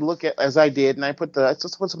actually look at, as I did, and I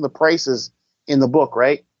just put some of the prices in the book,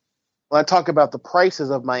 right? When I talk about the prices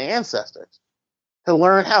of my ancestors, to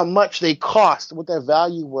learn how much they cost, what their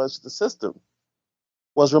value was to the system,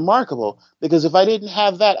 was remarkable. Because if I didn't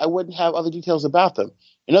have that, I wouldn't have other details about them.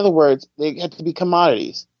 In other words, they had to be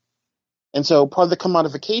commodities. And so part of the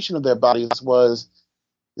commodification of their bodies was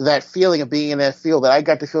that feeling of being in that field that I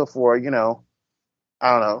got to feel for, I don't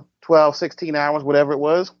know, 12, 16 hours, whatever it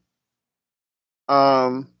was.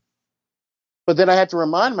 But then I had to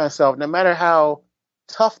remind myself, no matter how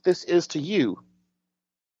tough this is to you,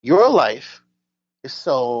 your life is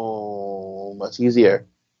so much easier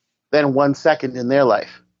than 1 second in their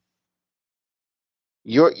life.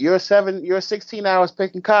 Your 16 hours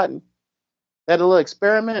picking cotton, that little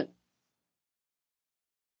experiment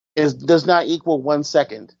does not equal 1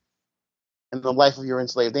 second in the life of your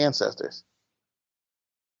enslaved ancestors.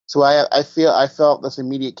 So I felt this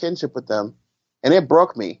immediate kinship with them, and it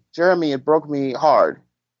broke me. Jeremy, it broke me hard.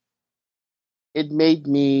 it made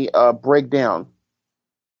me break down.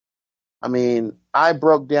 I mean, I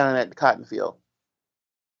broke down at the cotton field.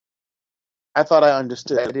 I thought I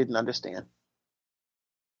understood. I didn't understand.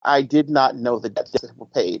 I did not know the debts that were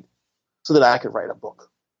paid so that I could write a book.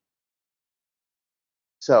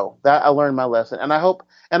 So that I learned my lesson, and I hope,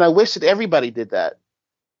 and I wish that everybody did that.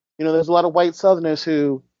 You know, there's a lot of white Southerners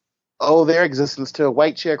who owe their existence to a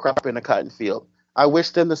white sharecropper in a cotton field. I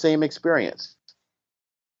wish them the same experience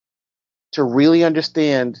to really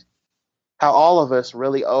understand how all of us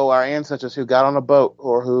really owe our ancestors who got on a boat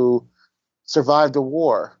or who survived a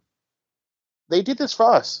war. They did this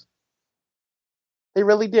for us. They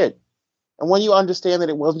really did. And when you understand that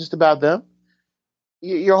it wasn't just about them,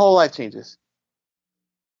 your whole life changes.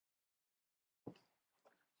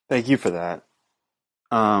 Thank you for that.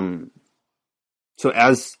 So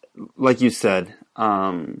as, like you said,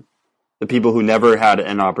 the people who never had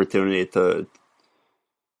an opportunity to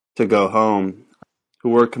go home, who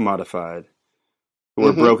were commodified, who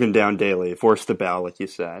were broken down daily, forced to bow, like you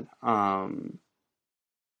said, the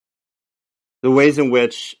ways in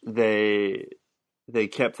which they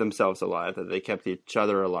kept themselves alive, that they kept each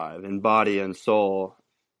other alive in body and soul,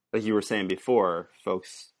 like you were saying before,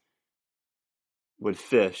 folks would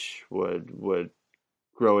fish, would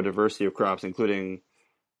grow a diversity of crops, including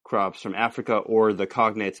crops from Africa or the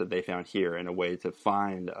cognates that they found here, in a way to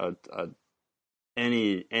find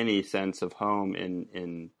any sense of home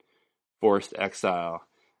in forced exile.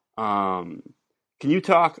 Can you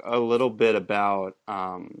talk a little bit about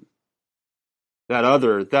that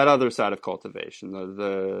other side of cultivation,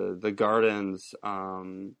 the gardens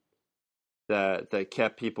that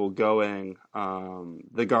kept people going,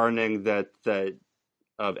 the gardening that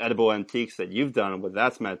of edible antiques that you've done, and what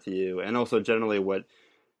that's meant to you, and also generally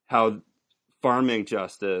how farming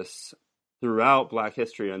justice throughout Black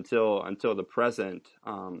history until the present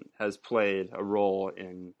has played a role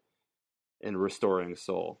in restoring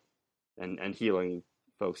soul and healing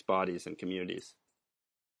folks' bodies and communities.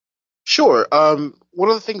 Sure. One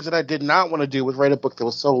of the things that I did not want to do was write a book that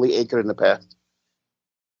was solely anchored in the past.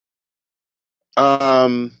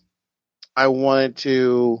 I wanted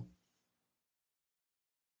to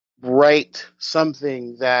write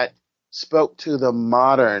something that spoke to the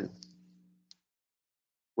modern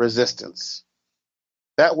resistance.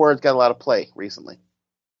 That word's got a lot of play recently.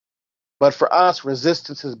 But for us,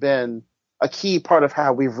 resistance has been a key part of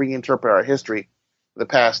how we've reinterpreted our history for the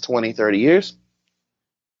past 20, 30 years.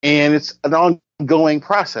 And it's an ongoing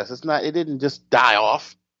process. It didn't just die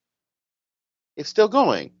off. It's still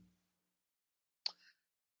going.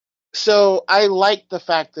 So I liked the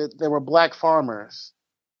fact that there were Black farmers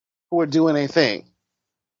who were doing a thing.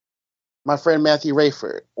 My friend Matthew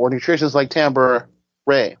Rayford, or nutritionists like Tambra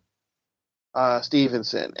Ray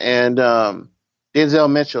Stevenson, and Denzel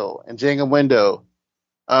Mitchell, and Jenga Window.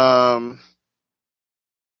 Black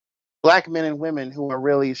men and women who are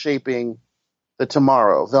really shaping the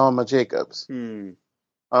tomorrow. Velma Jacobs.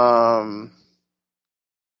 All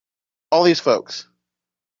these folks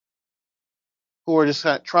who are just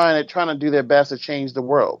trying to do their best to change the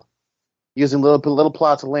world using little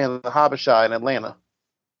plots of land, the Habesha in Atlanta.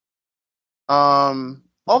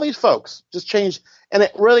 All these folks just changed, and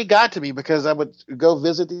it really got to me because I would go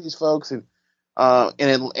visit these folks in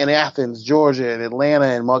Athens, Georgia, and Atlanta,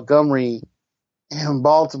 and Montgomery, and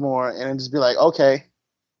Baltimore, and just be like, okay,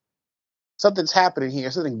 something's happening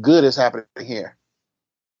here. Something good is happening here.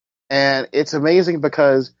 And it's amazing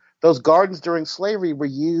because those gardens during slavery were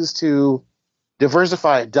used to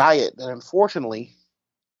diversify a diet that unfortunately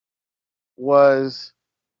was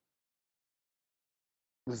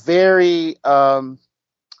very, it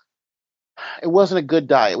wasn't a good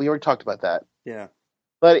diet. We already talked about that. Yeah.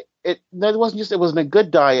 But it wasn't a good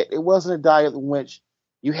diet. It wasn't a diet in which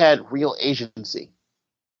you had real agency.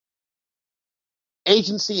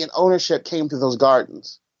 Agency and ownership came through those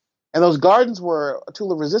gardens. And those gardens were a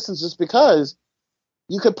tool of resistance just because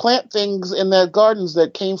you could plant things in the gardens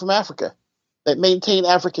that came from Africa, that maintained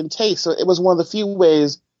African taste. So it was one of the few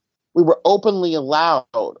ways we were openly allowed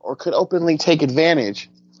or could openly take advantage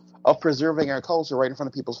of preserving our culture right in front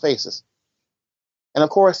of people's faces. And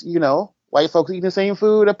of course, white folks eating the same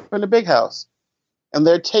food up in the big house. And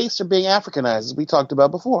their tastes are being Africanized, as we talked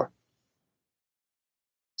about before.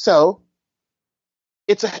 So,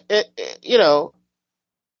 I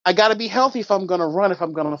got to be healthy if I'm going to run, if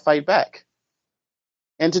I'm going to fight back.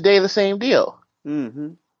 And today, the same deal.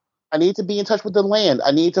 Mm-hmm. I need to be in touch with the land.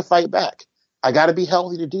 I need to fight back. I got to be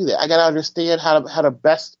healthy to do that. I got to understand how to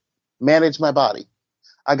best manage my body.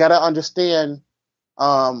 I got to understand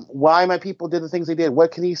why my people did the things they did.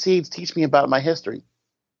 What can these seeds teach me about my history?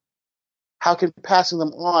 how can passing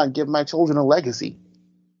them on give my children a legacy?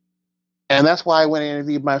 And that's why I went and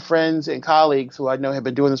interviewed my friends and colleagues who I know have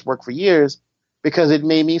been doing this work for years, because it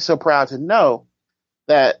made me so proud to know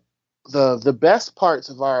that the best parts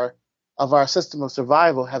of our system of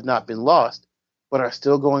survival have not been lost, but are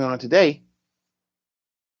still going on today.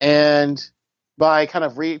 And by kind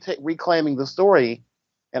of reclaiming the story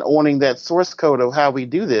and owning that source code of how we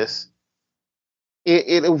do this,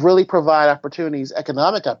 it really provide opportunities,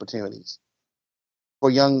 economic opportunities for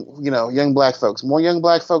young black folks. More young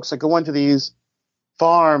black folks are going to these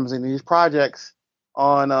farms and these projects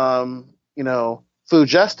on, food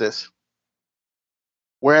justice.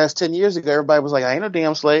 Whereas 10 years ago, everybody was like, I ain't no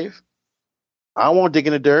damn slave. I don't want to dig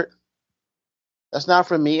in the dirt. That's not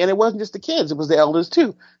for me. And it wasn't just the kids. It was the elders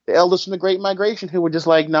too. The elders from the Great Migration who were just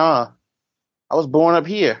like, nah, I was born up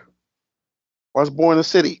here. I was born in the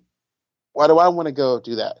city. Why do I want to go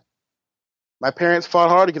do that? My parents fought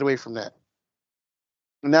hard to get away from that.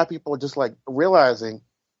 And now people are just like realizing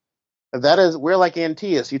that is, we're like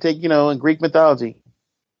Antaeus. You take, in Greek mythology,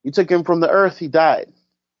 you took him from the earth, he died.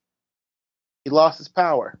 He lost his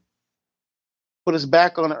power. Put us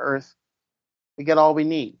back on the earth. We get all we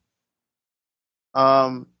need.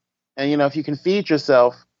 And if you can feed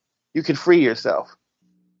yourself, you can free yourself.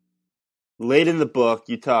 Late in the book,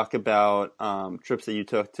 you talk about trips that you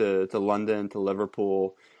took to London, to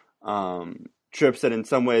Liverpool, trips that in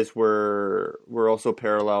some ways were also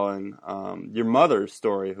paralleling your mother's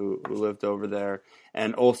story, who lived over there,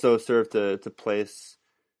 and also served to place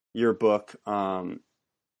your book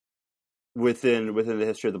within the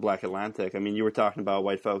history of the Black Atlantic. I mean, you were talking about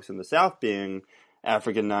white folks in the South being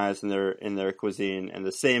Africanized in their cuisine, and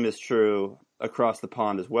the same is true across the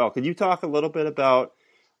pond as well. Could you talk a little bit about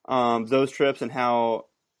those trips and how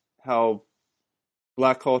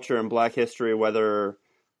Black culture and Black history, whether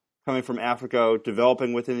coming from Africa,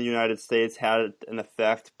 developing within the United States, had an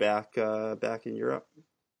effect back in Europe?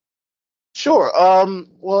 Sure.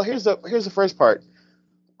 Well, here's the first part.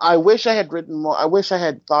 I wish I had written more. I wish I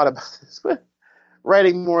had thought about this,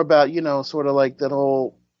 writing more about, sort of like that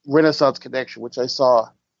whole Renaissance connection, which I saw,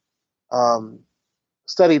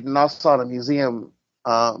 studied and also saw in a museum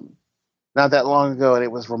not that long ago, and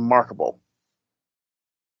it was remarkable.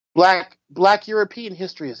 Black European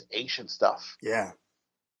history is ancient stuff. Yeah.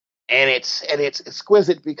 And it's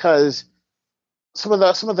exquisite because some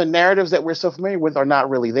of the narratives that we're so familiar with are not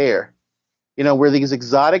really there. We're these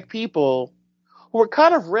exotic people who are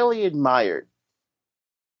kind of really admired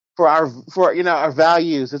for our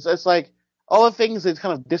values. It's like all the things that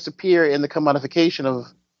kind of disappear in the commodification of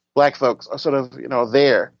Black folks are sort of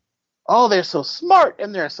there. Oh, they're so smart,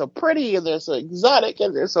 and they're so pretty, and they're so exotic,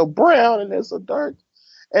 and they're so brown, and they're so dark,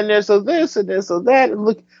 and they're so this, and they're so that, and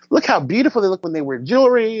look how beautiful they look when they wear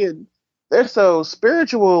jewelry, and they're so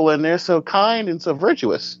spiritual, and they're so kind and so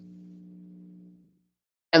virtuous.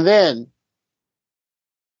 And then,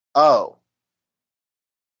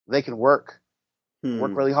 they can work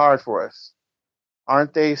really hard for us.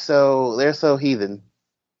 Aren't they so, they're so heathen.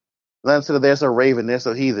 Instead of they're so raven, they're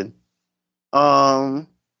so heathen.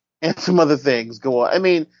 And some other things go on. I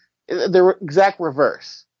mean, the exact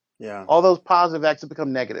reverse. Yeah. All those positive acts have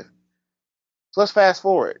become negative. So let's fast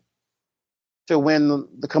forward to when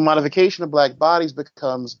the commodification of Black bodies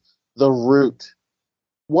becomes the root.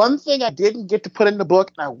 One thing I didn't get to put in the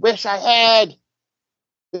book, and I wish I had,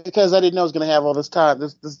 because I didn't know I was going to have all this time,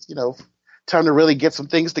 this time to really get some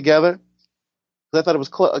things together. I thought it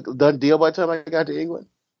was a done deal by the time I got to England.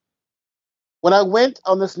 When I went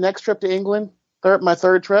on this next trip to England, my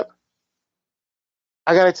third trip,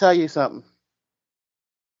 I got to tell you something.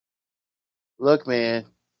 Look, man,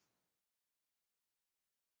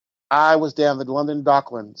 I was down the London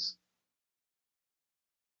Docklands,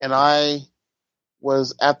 and I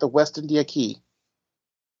was at the West India Quay,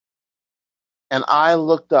 and I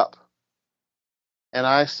looked up, and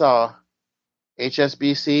I saw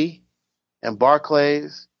HSBC and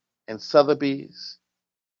Barclays and Sotheby's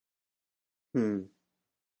and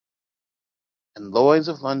Lloyd's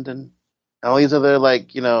of London and all these other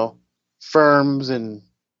firms and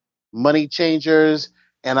money changers,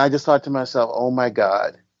 and I just thought to myself, oh my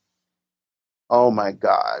God,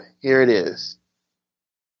 here it is.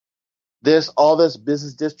 All this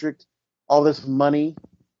business district, all this money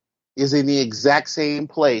is in the exact same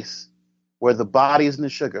place where the bodies and the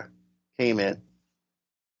sugar came in.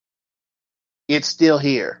 It's still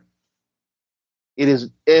here.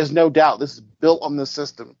 There's no doubt this is built on this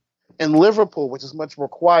system. In Liverpool, which is much more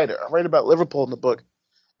quieter, I write about Liverpool in the book.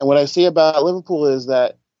 And what I say about Liverpool is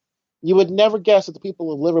that you would never guess that the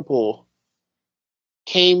people of Liverpool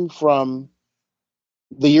came from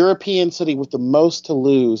the European city with the most to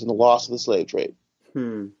lose in the loss of the slave trade.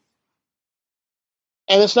 Hmm.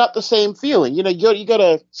 And it's not the same feeling. You go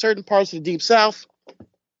to certain parts of the Deep South,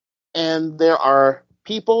 and there are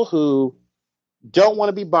people who don't want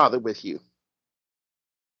to be bothered with you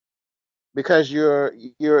because you're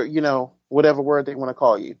whatever word they want to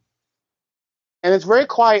call you. And it's very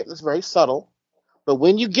quiet, it's very subtle. But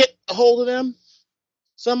when you get a hold of them,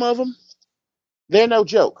 some of them, they're no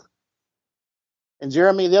joke. And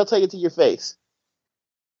Jeremy, they'll tell you to your face,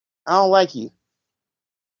 I don't like you.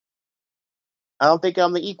 I don't think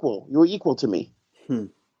I'm the equal. You're equal to me. Hmm.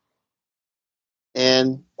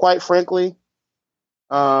 And quite frankly,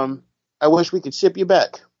 I wish we could ship you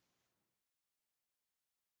back.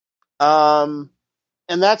 And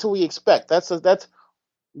that's what we expect. That's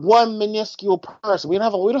one minuscule person. We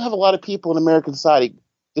don't have a lot of people in American society,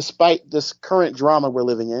 despite this current drama we're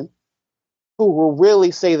living in, who will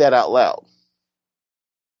really say that out loud.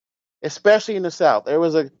 Especially in the South, there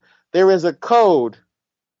is a code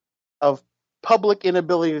of public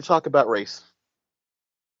inability to talk about race.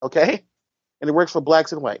 Okay, and it works for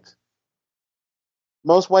blacks and whites.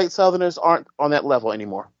 Most white Southerners aren't on that level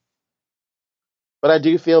anymore. But I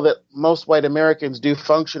do feel that most white Americans do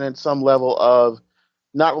function at some level of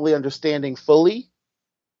not really understanding fully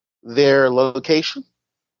their location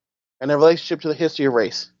and their relationship to the history of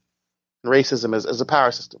race and racism as a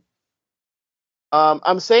power system.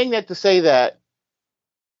 I'm saying that to say that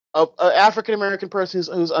an African American person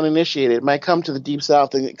who's uninitiated might come to the Deep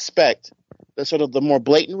South and expect the sort of the more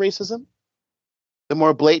blatant racism, the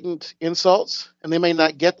more blatant insults, and they may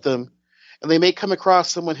not get them, and they may come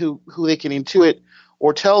across someone who they can intuit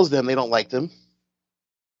or tells them they don't like them.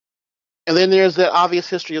 And then there's that obvious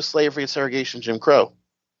history of slavery, segregation, Jim Crow.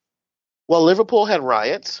 Well, Liverpool had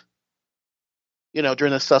riots,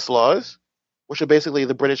 during the Sus Laws, which are basically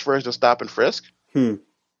the British version of stop and frisk. Hmm.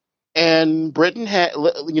 And Britain had,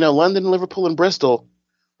 London, Liverpool, and Bristol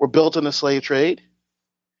were built on the slave trade.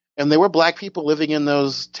 And there were black people living in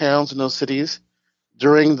those towns and those cities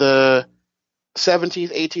during the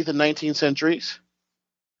 17th, 18th, and 19th centuries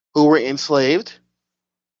who were enslaved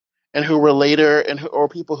and who were later, or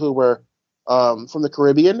people who were from the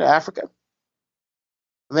Caribbean, Africa.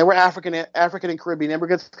 And there were African and Caribbean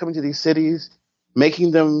immigrants coming to these cities,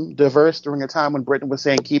 making them diverse during a time when Britain was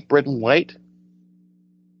saying, keep Britain white.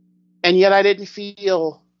 And yet I didn't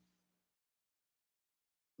feel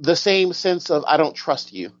the same sense of, I don't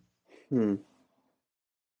trust you. Hmm.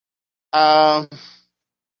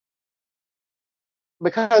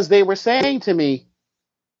 Because they were saying to me,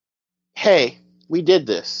 hey, we did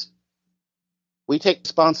this. We take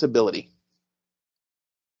responsibility.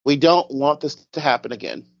 We don't want this to happen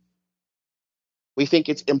again. We think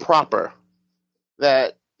it's improper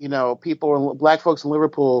that, black folks in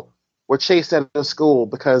Liverpool were chased out of school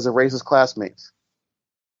because of racist classmates.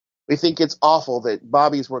 We think it's awful that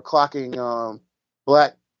bobbies were clocking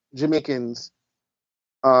black Jamaicans,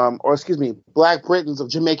 black Britons of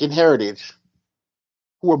Jamaican heritage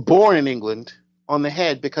who were born in England on the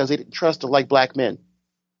head because they didn't trust or like black men.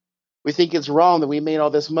 We think it's wrong that we made all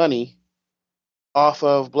this money off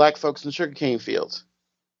of black folks in sugarcane fields.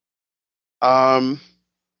 And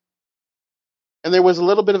there was a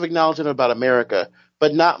little bit of acknowledgement about America,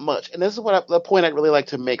 but not much. And this is the point I'd really like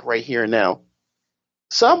to make right here and now.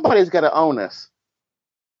 Somebody's got to own this.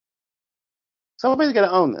 Somebody's got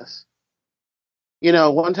to own this.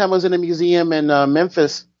 One time I was in a museum in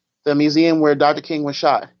Memphis, the museum where Dr. King was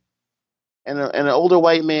shot. And an older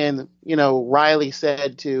white man, Riley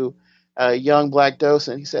said to a young black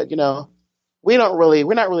docent, he said, we're not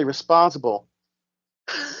really responsible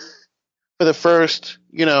for the first,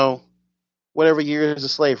 whatever years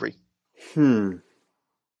of slavery. Hmm.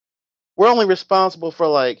 We're only responsible for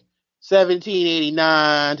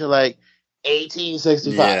 1789 to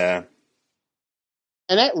 1865. Yeah.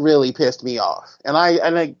 And that really pissed me off. And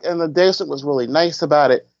the docent was really nice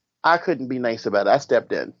about it. I couldn't be nice about it. I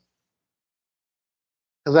stepped in.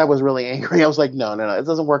 Because I was really angry. I was like, no, it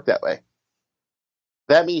doesn't work that way.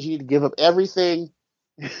 That means you need to give up everything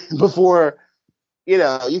before,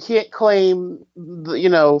 you can't claim,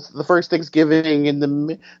 the first Thanksgiving and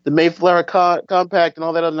the Mayflower Compact and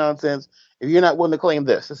all that other nonsense if you're not willing to claim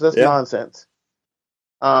this. That's nonsense.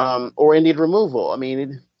 Or Indian removal. I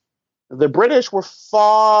mean, the British were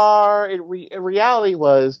in reality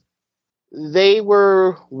was they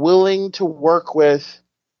were willing to work with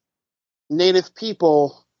Native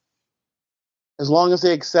people as long as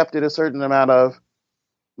they accepted a certain amount of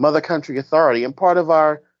mother country authority. And part of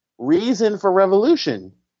our reason for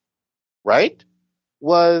revolution, right,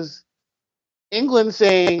 was England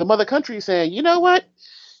saying, the mother country saying, you know what,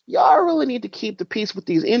 y'all really need to keep the peace with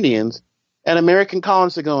these Indians. And American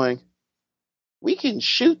colonists are going, we can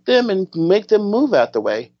shoot them and make them move out the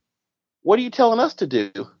way. What are you telling us to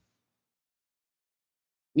do?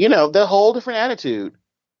 You know, the whole different attitude.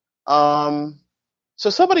 So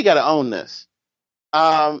somebody got to own this.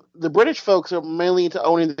 The British folks are mainly into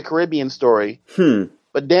owning the Caribbean story,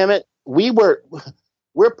 but damn it, we're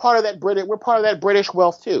part of that British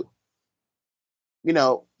wealth too. You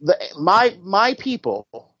know, my people,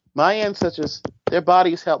 my ancestors, their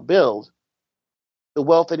bodies helped build the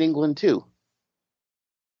wealth in England too.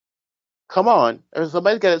 Come on,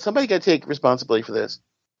 somebody got to take responsibility for this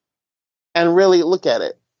and really look at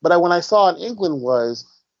it. But when I saw in England was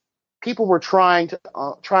people were trying to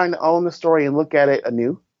own the story and look at it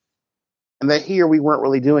anew, and that here we weren't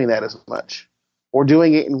really doing that as much, or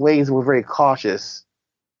doing it in ways that were very cautious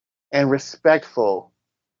and respectful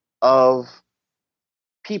of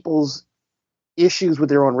people's issues with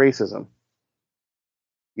their own racism.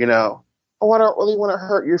 You know, oh, I don't really want to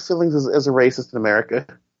hurt your feelings as a racist in America,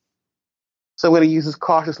 so I'm going to use this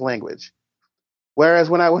cautious language. Whereas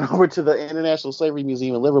when I went over to the International Slavery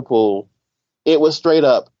Museum in Liverpool, it was straight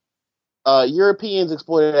up, Europeans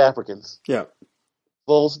exploited Africans. Yeah.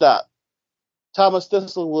 Full stop. Thomas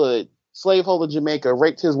Thistlewood, slaveholder in Jamaica,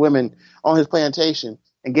 raped his women on his plantation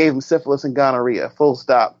and gave them syphilis and gonorrhea. Full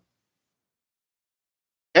stop.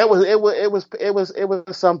 It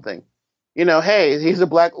was something. You know, hey, these are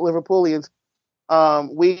black Liverpoolians.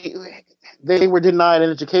 They were denied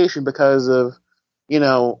an education because of, you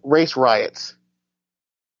know, race riots.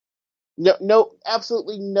 No,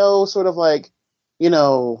 absolutely no sort of like, you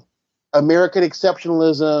know, American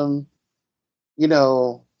exceptionalism, you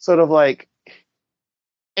know, sort of like,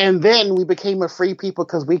 and then we became a free people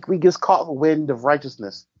because we just caught the wind of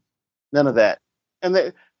righteousness. None of that. And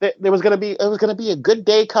there was going to be a good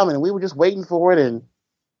day coming, and we were just waiting for it. And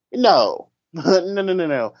no, no,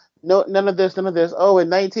 none of this. Oh, in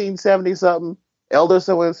 1970 something, Elder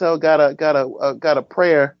so and so got a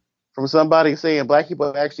prayer from somebody saying black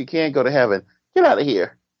people actually can go to heaven. Get out of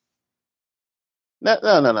here.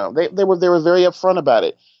 No. They were very upfront about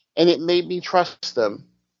it, and it made me trust them.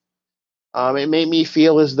 It made me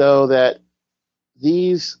feel as though that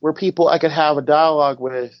these were people I could have a dialogue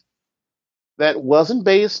with that wasn't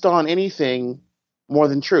based on anything more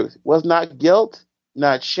than truth. It was not guilt,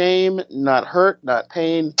 not shame, not hurt, not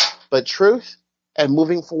pain, but truth and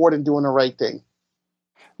moving forward and doing the right thing.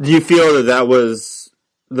 Do you feel that was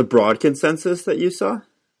the broad consensus that you saw?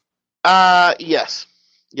 Yes.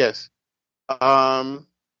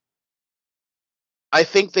 I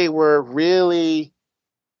think they were really,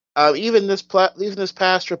 even this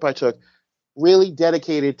past trip I took, really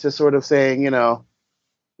dedicated to sort of saying, you know,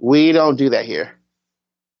 we don't do that here.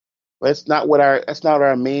 That's not what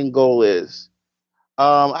our main goal is.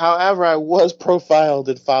 However, I was profiled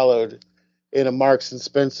and followed in a Marks and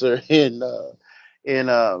Spencer in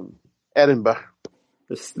Edinburgh.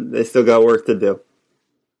 They still got work to do.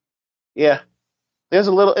 Yeah, there's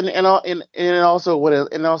a little, and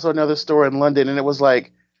also another store in London, and it was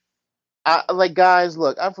like, guys,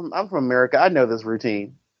 look, I'm from America. I know this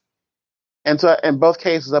routine. And so in both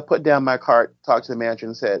cases, I put down my cart, talked to the manager,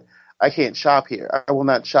 and said, I can't shop here. I will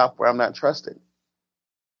not shop where I'm not trusted.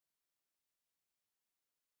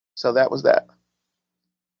 So that was that.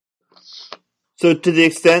 So to the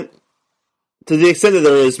extent that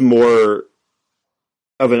there is more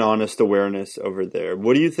of an honest awareness over there,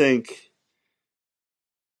 what do you think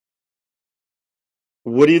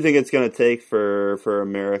it's going to take for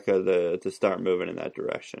America to start moving in that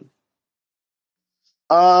direction?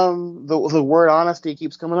 The word honesty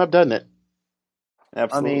keeps coming up, doesn't it?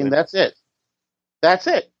 Absolutely. I mean, that's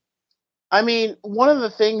it. I mean, one of the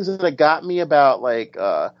things that got me about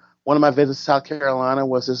one of my visits to South Carolina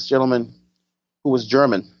was this gentleman who was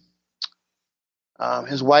German.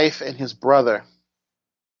 His wife and his brother,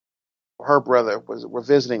 or her brother, were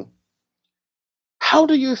visiting. How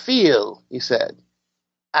do you feel, he said,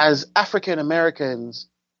 as African Americans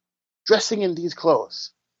dressing in these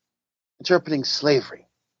clothes, interpreting slavery?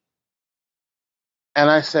 And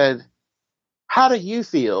I said, how do you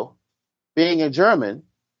feel being a German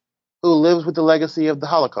who lives with the legacy of the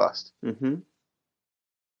Holocaust? Mm-hmm.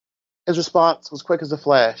 His response was quick as a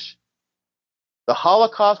flash. The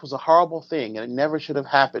Holocaust was a horrible thing, and it never should have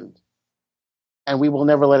happened. And we will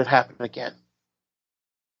never let it happen again.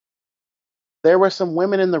 There were some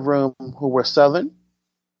women in the room who were Southern,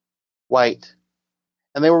 white,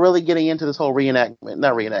 and they were really getting into this whole not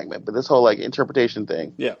reenactment, but this whole interpretation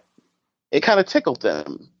thing. Yeah. It kind of tickled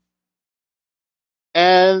them.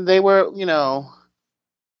 And they were,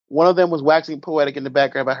 one of them was waxing poetic in the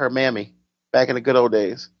background about her mammy. back in the good old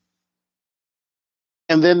days.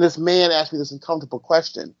 And then this man asked me this uncomfortable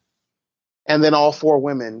question. And then all four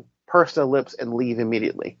women purse their lips and leave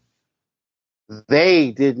immediately.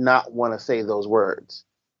 They did not want to say those words.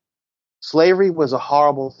 Slavery was a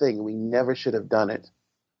horrible thing. We never should have done it.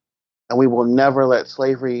 And we will never let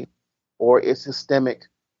slavery or its systemic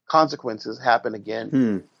consequences happen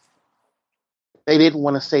again. They didn't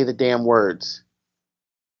want to say the damn words.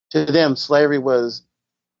 To them, slavery was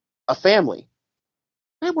a family.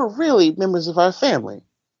 They were really members of our family.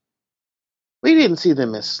 We didn't see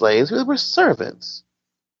them as slaves. We were servants.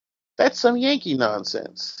 That's some Yankee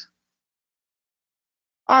nonsense.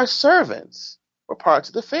 Our servants were parts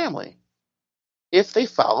of the family if they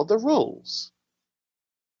followed the rules.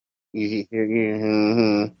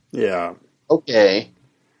 Yeah. Okay.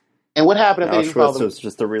 And what happened if they didn't follow Auschwitz was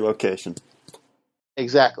just a relocation.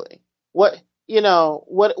 Exactly. What's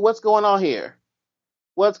going on here?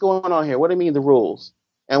 What's going on here? What do you mean the rules?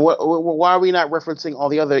 And why are we not referencing all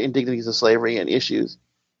the other indignities of slavery and issues?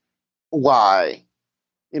 Why?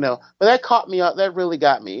 But that caught me up. That really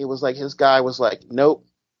got me. It was like his guy was like, nope.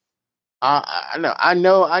 I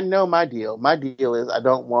know my deal. My deal is I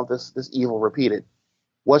don't want this evil repeated.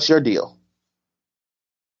 What's your deal?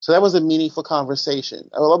 So that was a meaningful conversation.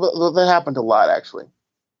 That happened a lot, actually.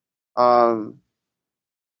 That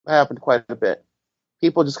happened quite a bit.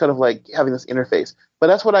 People just kind of like having this interface. But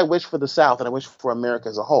that's what I wish for the South, and I wish for America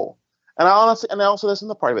as a whole. And I also listen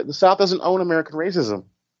to part of it. The South doesn't own American racism.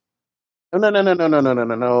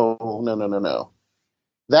 No.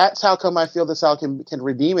 That's how come I feel the South can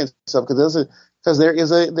redeem itself, because there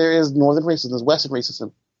is Northern racism, there's Western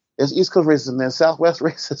racism, there's East Coast racism, there's Southwest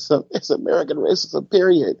racism, it's American racism.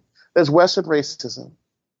 Period. There's Western racism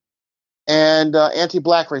and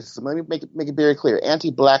anti-black racism. Let me make it very clear: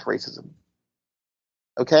 anti-black racism.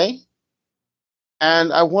 Okay,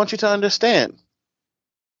 and I want you to understand,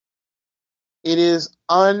 it is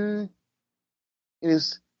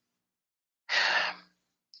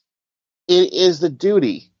the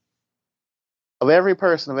duty of every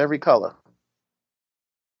person of every color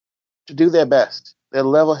to do their best, their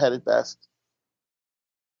level-headed best,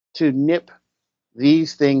 to nip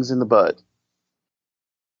these things in the bud,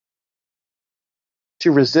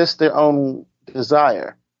 to resist their own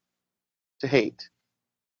desire to hate,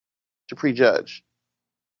 to prejudge,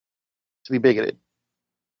 to be bigoted,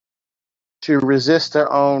 to resist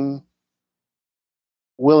their own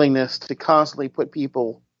willingness to constantly put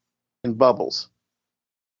people in bubbles,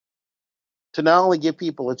 to not only give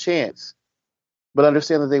people a chance, but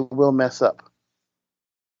understand that they will mess up.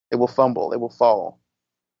 They will fumble. They will fall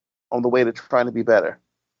on the way to trying to be better.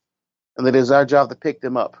 And that it is our job to pick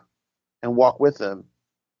them up and walk with them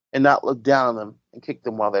and not look down on them and kick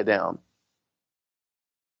them while they're down.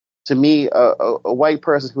 To me, a white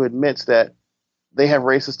person who admits that they have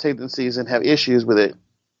racist tendencies and have issues with it,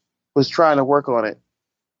 who's trying to work on it,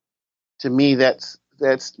 to me, that's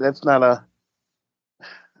not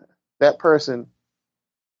that person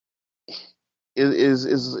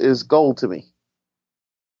is gold to me.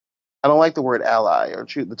 I don't like the word ally or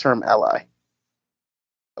the term ally.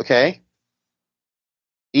 Okay?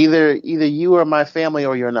 Either you are my family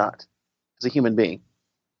or you're not as a human being.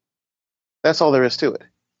 That's all there is to it.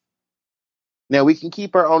 Now we can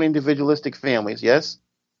keep our own individualistic families, yes?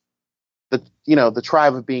 The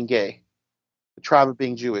tribe of being gay, the tribe of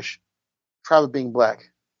being Jewish, the tribe of being black,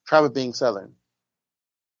 the tribe of being Southern.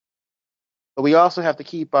 But we also have to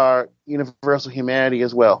keep our universal humanity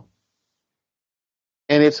as well.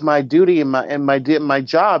 And it's my duty and my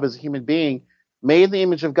job as a human being, made in the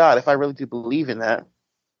image of God, if I really do believe in that,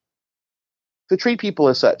 to treat people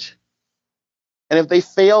as such. And if they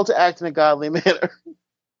fail to act in a godly manner,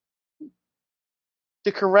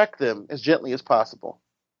 to correct them as gently as possible.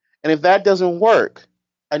 And if that doesn't work,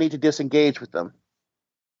 I need to disengage with them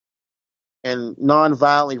and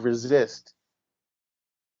non-violently resist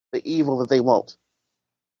the evil that they won't.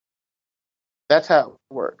 That's how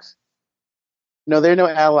it works. No, there are no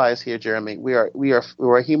allies here, Jeremy.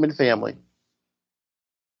 We're a human family,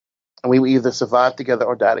 and we will either survive together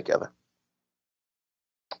or die together.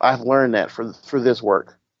 I've learned that through this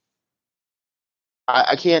work.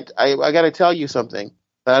 I got to tell you something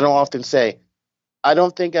that I don't often say. I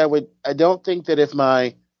don't think that if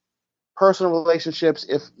my personal relationships,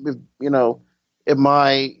 if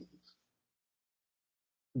my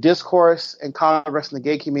discourse and congress in the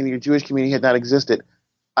gay community or Jewish community had not existed,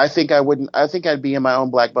 I think I'd be in my own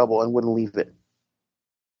black bubble and wouldn't leave it.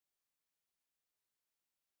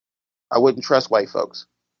 I wouldn't trust white folks.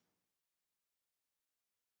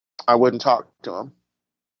 I wouldn't talk to them.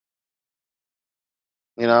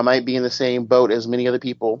 I might be in the same boat as many other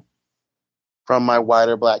people from my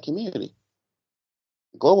wider Black community,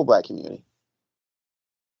 global Black community.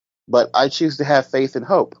 But I choose to have faith and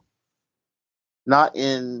hope, not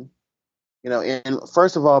in,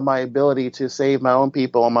 first of all, my ability to save my own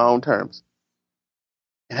people on my own terms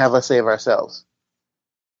and have us save ourselves.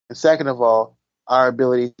 And second of all, our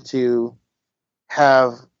ability to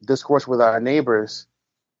have discourse with our neighbors,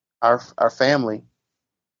 our family,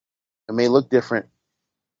 it may look different,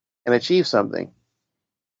 and achieve something.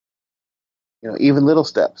 Even little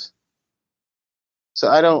steps. So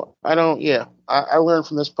I learned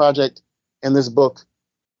from this project and this book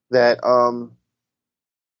that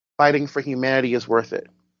fighting for humanity is worth it.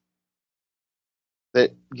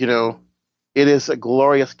 That, it is a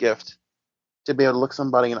glorious gift to be able to look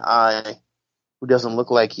somebody in the eye who doesn't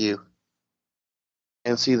look like you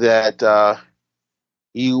and see that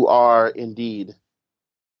you are indeed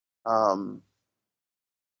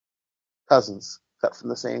cousins cut from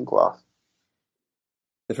the same cloth.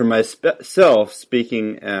 And for myself,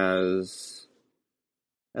 speaking as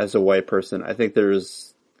a white person, I think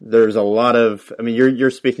there's a lot of, I mean,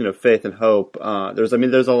 you're speaking of faith and hope. There's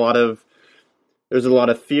a lot of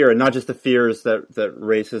fear, and not just the fears that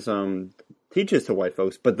racism teaches to white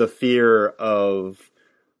folks, but the fear of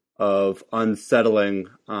unsettling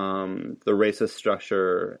the racist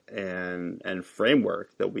structure and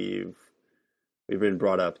framework that we've been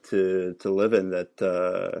brought up to live in,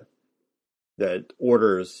 that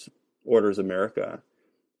orders America,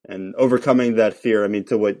 and overcoming that fear. I mean,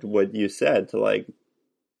 to what you said, to like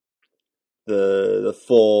the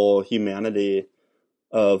full humanity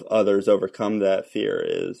of others, overcome that fear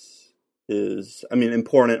is I mean,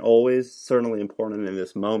 important always, certainly important in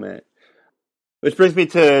this moment. Which brings me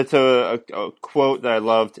to a quote that I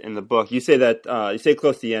loved in the book. You say that you say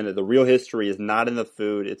close to the end that the real history is not in the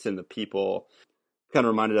food, it's in the people. Kind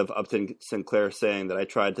of reminded of Upton Sinclair saying that I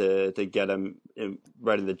tried to get him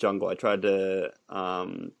right in the jungle. I tried to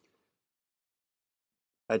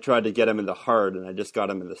get him in the heart, and I just got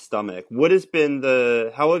him in the stomach. What has been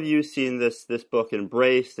how have you seen this book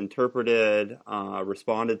embraced, interpreted,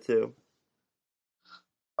 responded to?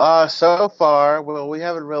 So far, well, we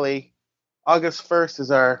haven't really. August 1st is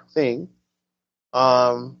our thing,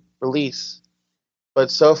 release. But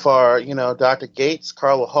so far, Dr. Gates,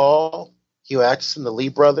 Carla Hall, Hugh Atchison, the Lee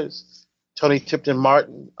brothers, Tony Tipton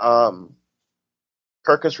Martin, Kirkus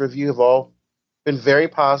Review have all been very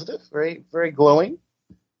positive, very, very glowing.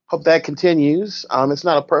 Hope that continues. It's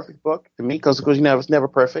not a perfect book to me because it's never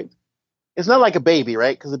perfect. It's not like a baby,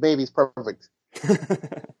 right? Because a baby's perfect.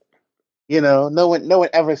 No one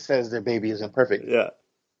ever says their baby isn't perfect. Yeah.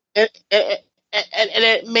 And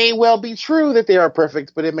it may well be true that they are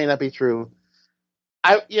perfect, but it may not be true.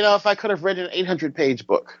 If I could have read an 800-page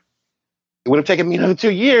book, it would have taken me another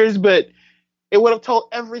 2 years, but it would have told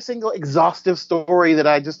every single exhaustive story that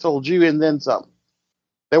I just told you and then some.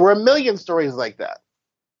 There were a million stories like that.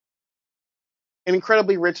 An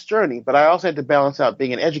incredibly rich journey, but I also had to balance out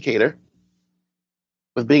being an educator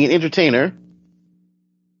with being an entertainer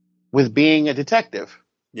with being a detective.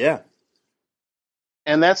 Yeah.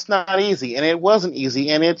 And that's not easy, and it wasn't easy,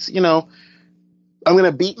 and it's, I'm going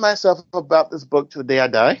to beat myself up about this book to the day I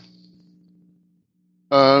die.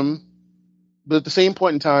 But at the same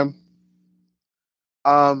point in time,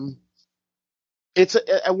 I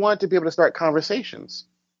wanted to be able to start conversations.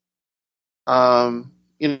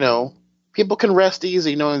 People can rest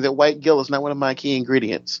easy knowing that white guilt is not one of my key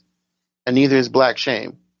ingredients, and neither is black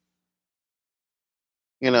shame.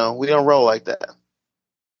 We don't roll like that.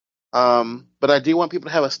 But I do want people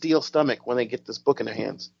to have a steel stomach when they get this book in their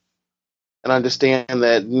hands, and understand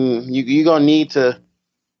that you're gonna need to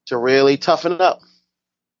really toughen up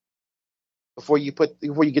before you get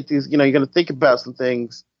these. You're gonna think about some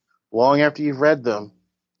things long after you've read them.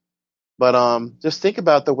 But just think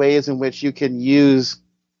about the ways in which you can use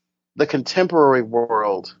the contemporary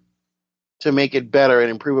world to make it better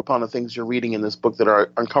and improve upon the things you're reading in this book that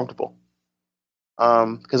are uncomfortable.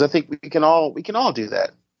 Because I think we can all do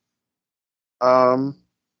that. I've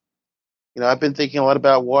been thinking a lot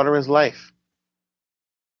about water is life.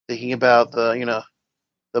 Thinking about the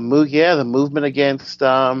movement against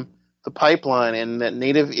the pipeline and that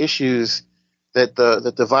Native issues, that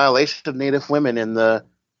the violation of Native women and the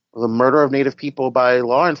murder of Native people by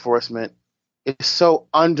law enforcement is so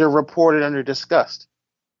underreported, underdiscussed,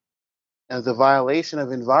 and the violation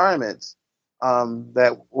of environments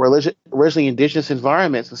that were originally indigenous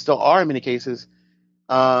environments and still are in many cases.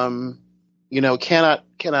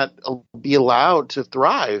 Cannot be allowed to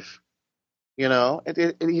thrive. So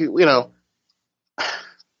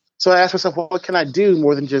I asked myself, what can I do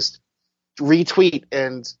more than just retweet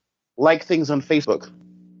and like things on Facebook?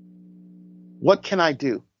 What can I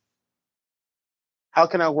do? How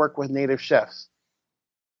can I work with native chefs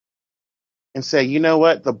and say, you know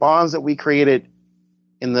what, the bonds that we created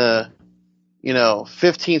in the 15th,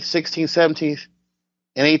 16th, 17th,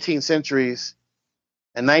 and 18th centuries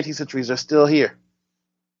and 19th centuries are still here.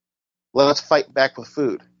 Let's fight back with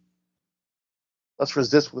food. Let's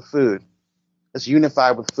resist with food. Let's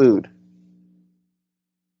unify with food.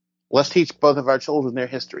 Let's teach both of our children their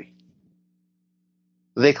history.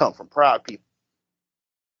 They come from proud people.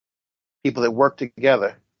 People that work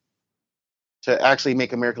together to actually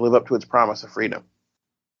make America live up to its promise of freedom.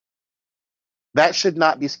 That should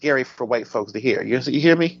not be scary for white folks to hear. You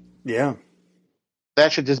hear me? Yeah.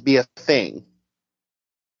 That should just be a thing.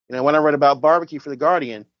 When I read about barbecue for The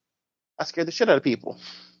Guardian, I scared the shit out of people.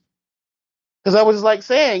 Because I was like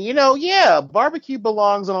saying, barbecue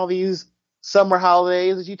belongs on all these summer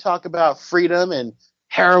holidays as you talk about freedom and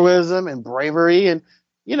heroism and bravery. And,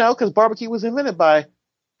 because barbecue was invented by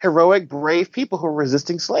heroic, brave people who were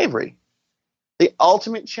resisting slavery. The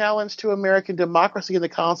ultimate challenge to American democracy and the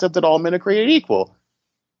concept that all men are created equal.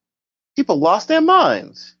 People lost their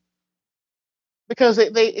minds because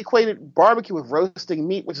they equated barbecue with roasting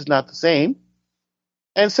meat, which is not the same.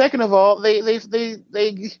 And second of all, they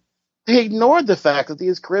ignored the fact that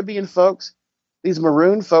these Caribbean folks, these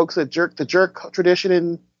maroon folks, the jerk tradition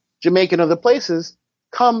in Jamaica and other places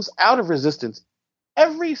comes out of resistance.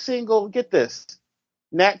 Every single, get this,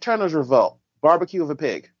 Nat Turner's Revolt, barbecue of a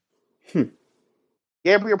pig.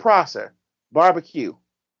 Gabriel Prosser, barbecue.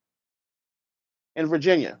 In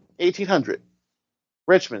Virginia, 1800.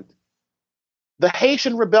 Richmond. The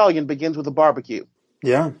Haitian Rebellion begins with a barbecue.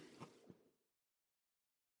 Yeah.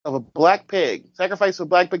 Of a black pig, sacrifice of a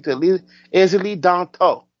black pig to Ezeli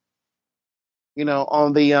Danto.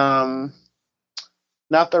 On the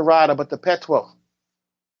not the Rada, but the Petwo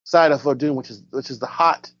side of Vodun, which is the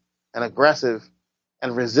hot and aggressive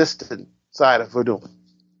and resistant side of Vodun.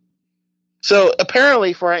 So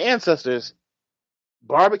apparently, for our ancestors,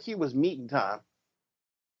 barbecue was meeting time.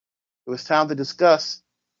 It was time to discuss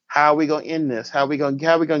how we gonna end this, how we gonna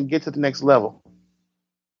get to the next level.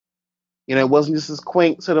 It wasn't just this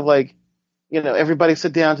quaint sort of like, everybody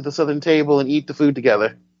sit down to the southern table and eat the food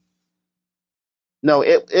together. No,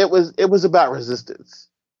 it was about resistance.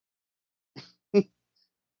 Yeah.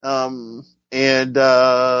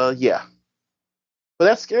 But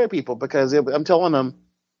that scared people because I'm telling them,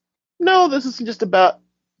 no, this isn't just about,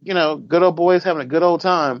 good old boys having a good old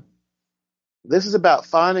time. This is about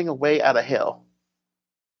finding a way out of hell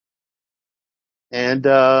and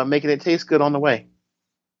making it taste good on the way.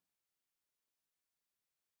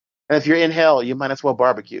 And if you're in hell, you might as well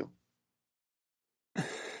barbecue.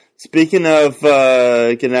 Speaking of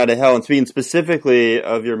getting out of hell, and speaking specifically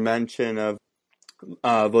of your mention of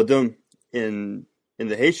Vodun in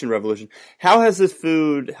the Haitian Revolution, how has this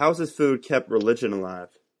food kept religion alive?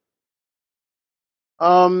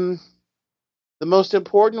 The most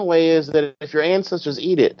important way is that if your ancestors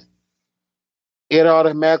eat it, it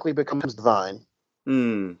automatically becomes divine.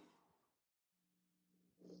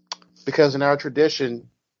 Because in our tradition,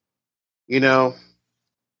 or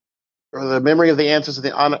the memory of the ancestors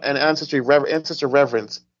and ancestor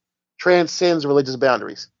reverence transcends religious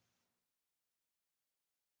boundaries.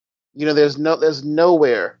 There's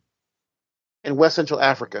nowhere in West Central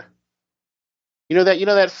Africa.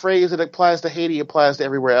 That phrase that applies to Haiti applies to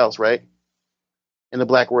everywhere else, right? In the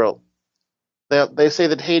black world. They say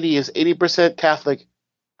that Haiti is 80% Catholic,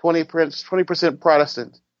 20%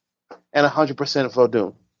 Protestant, and 100%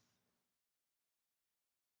 Vodun.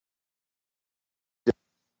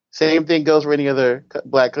 Same thing goes for any other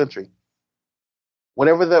black country.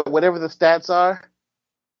 Whatever the stats are,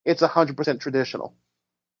 it's 100% traditional.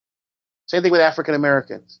 Same thing with African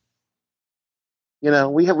Americans. We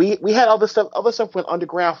had all this stuff. All this stuff went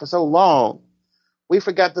underground for so long, we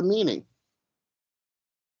forgot the meaning.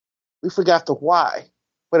 We forgot the why,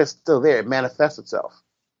 but it's still there. It manifests itself.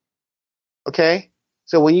 Okay,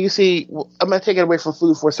 so when you see, I'm gonna take it away from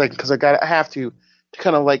food for a second because I have to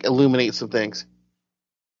kind of like illuminate some things.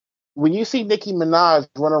 When you see Nicki Minaj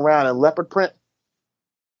run around in leopard print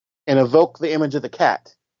and evoke the image of the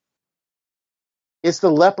cat, it's the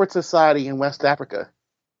leopard society in West Africa,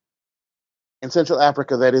 in Central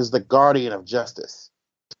Africa, that is the guardian of justice.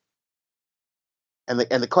 And the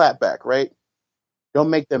clapback, right? Don't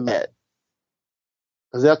make them mad.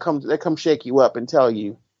 Because they'll come shake you up and tell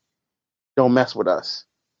you, don't mess with us.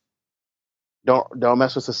 Don't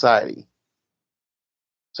mess with society.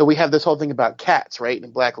 So we have this whole thing about cats, right?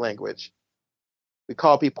 In black language. We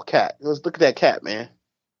call people cat. Let's look at that cat, man.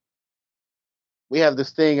 We have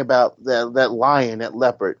this thing about that lion, that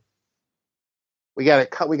leopard. We got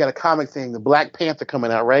a comic thing, the Black Panther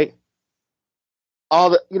coming out, right?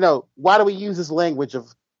 Why do we use this language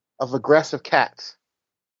of aggressive cats?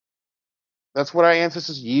 That's what our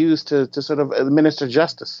ancestors used to sort of administer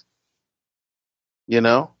justice. You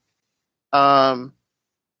know, um,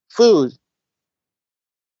 food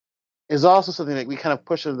is also something that we kind of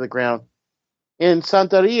push into the ground. In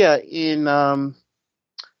Santeria, in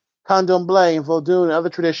Candomblé, in Vodou, and other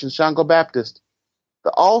traditions, Shango Baptist,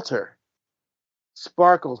 the altar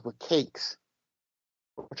sparkles with cakes,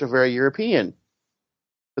 which are very European.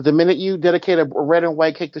 But the minute you dedicate a red and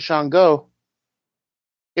white cake to Shango,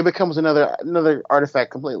 it becomes another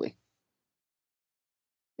artifact completely.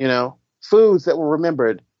 Foods that were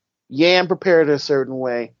remembered, yam prepared a certain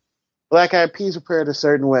way, black-eyed peas prepared a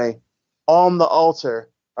certain way, on the altar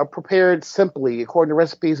are prepared simply according to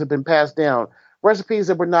recipes that have been passed down, recipes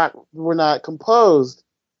that were not composed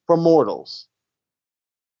for mortals,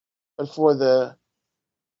 but for the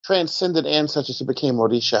transcendent ancestors who became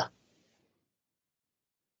Orisha.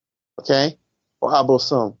 Okay? Or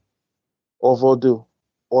Abosom, or Vodou,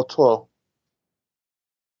 or To.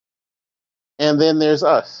 And then there's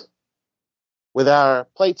us, with our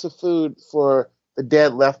plates of food for the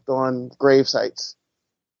dead left on grave sites,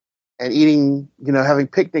 and eating, having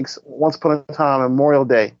picnics once upon a time, Memorial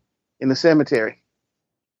Day, in the cemetery,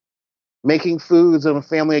 making foods on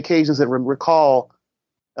family occasions that recall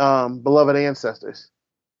beloved ancestors.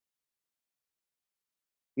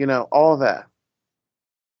 All of that.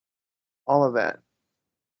 All of that.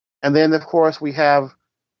 And then, of course, we have,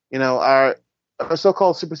 our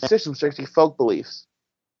so-called superstitions, which are actually folk beliefs.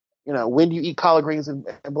 When do you eat collard greens and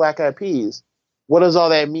black-eyed peas? What does all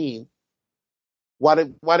that mean? Why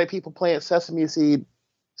did people plant sesame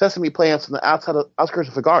plants on the outskirts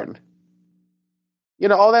of the garden?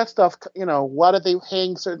 All that stuff. Why did they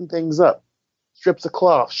hang certain things up? Strips of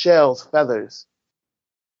cloth, shells, feathers.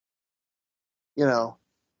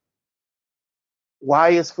 Why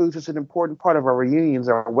is food such an important part of our reunions,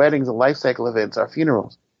 our weddings, and life cycle events, our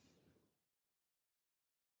funerals?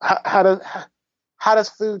 How does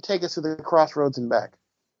food take us to the crossroads and back?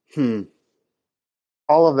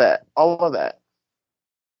 All of that.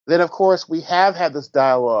 Then, of course, we have had this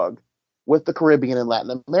dialogue with the Caribbean and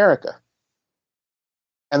Latin America.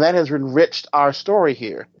 And that has enriched our story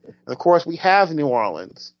here. And, of course, we have New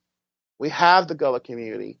Orleans. We have the Gullah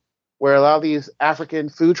community, where a lot of these African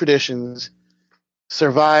food traditions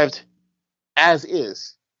survived as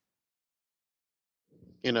is.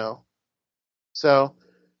 So,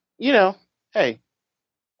 hey,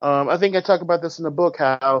 I think I talk about this in the book,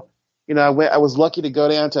 how, I was lucky to go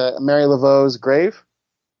down to Mary Laveau's grave.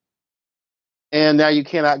 And now you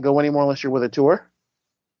cannot go anymore unless you're with a tour.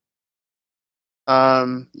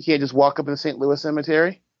 You can't just walk up in the St. Louis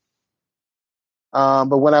Cemetery.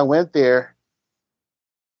 But when I went there,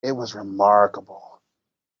 it was remarkable.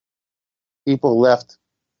 People left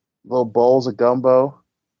little bowls of gumbo.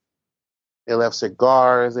 They left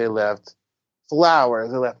cigars. They left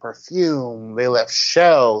flowers. They left perfume. They left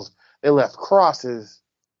shells. They left crosses.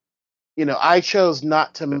 I chose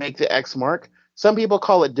not to make the X mark. Some people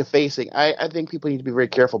call it defacing. I think people need to be very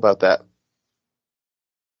careful about that.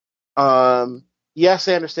 Yes,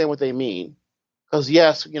 I understand what they mean. Because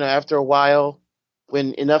yes, after a while,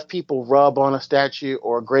 when enough people rub on a statue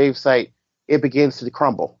or a grave site, it begins to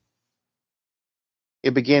crumble.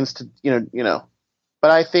 It begins to,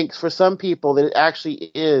 But I think for some people that it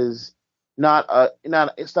actually is it's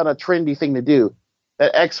not a trendy thing to do.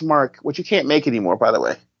 That X mark, which you can't make anymore, by the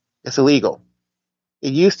way, it's illegal.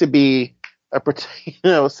 It used to be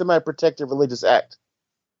a semi-protective religious act.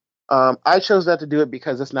 I chose not to do it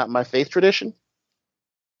because it's not my faith tradition,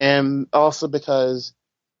 and also because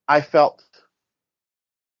I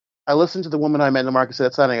listened to the woman I met in the market said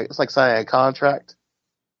it's like signing a contract,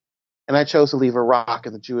 and I chose to leave a rock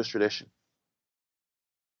in the Jewish tradition.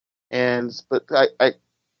 But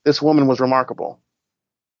this woman was remarkable.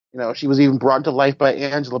 She was even brought to life by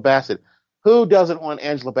Angela Bassett. Who doesn't want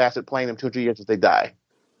Angela Bassett playing them 200 years if they die?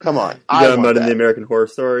 Come on, I want that. In the American Horror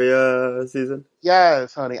Story season.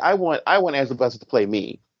 Yes, honey, I want Angela Bassett to play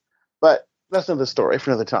me, but that's another story for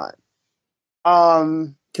another time.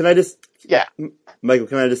 Can I just Michael?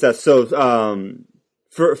 Can I just ask? So,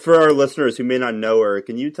 for our listeners who may not know her,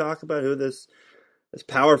 can you talk about who this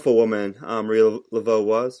powerful woman, Marie Laveau,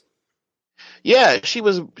 was? Yeah, she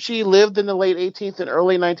lived in the late 18th and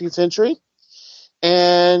early 19th century,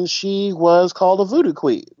 and she was called a voodoo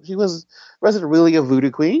queen. She wasn't really a voodoo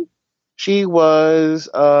queen. She was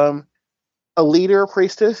a leader,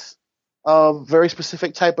 priestess of very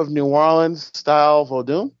specific type of New Orleans style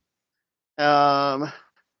vaudou.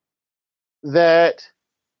 That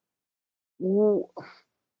was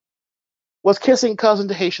kissing cousin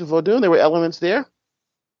to Haitian Vodun. There were elements there,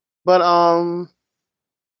 but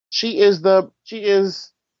she is the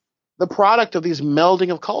product of these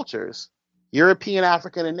melding of cultures, European,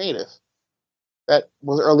 African, and Native. That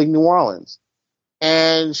was early New Orleans,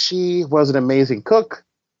 and she was an amazing cook.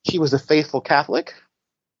 She was a faithful Catholic.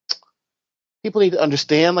 People need to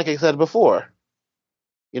understand, like I said before,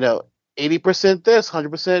 80% this,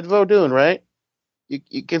 100% Vodun, right?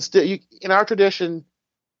 You can still, in our tradition,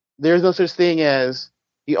 there's no such thing as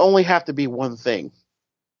you only have to be one thing.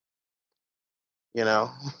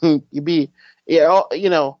 You be,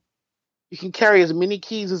 you can carry as many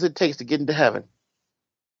keys as it takes to get into heaven.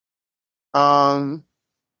 And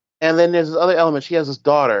then there's this other element. She has this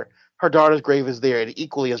daughter. Her daughter's grave is there and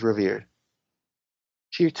equally as revered.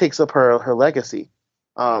 She takes up her legacy.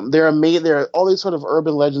 There are all these sort of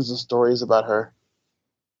urban legends and stories about her.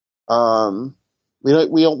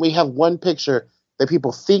 We have one picture that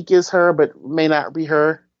people think is her, but may not be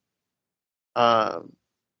her.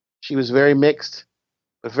 She was very mixed,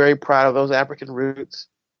 but very proud of those African roots.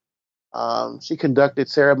 She conducted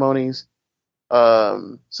ceremonies,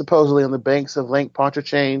 supposedly on the banks of Lake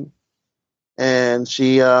Pontchartrain, and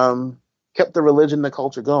she kept the religion and the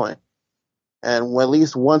culture going, and at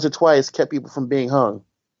least once or twice kept people from being hung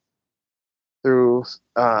through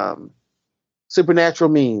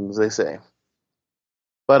supernatural means, they say.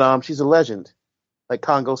 But she's a legend, like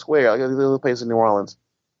Congo Square, like the other places in New Orleans,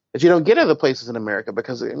 that you don't get other places in America,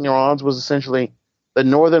 because New Orleans was essentially the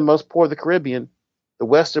northernmost port of the Caribbean, the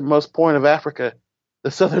westernmost point of Africa,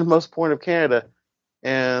 the southernmost point of Canada,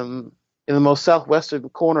 and in the most southwestern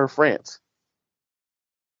corner of France,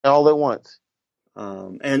 all at once.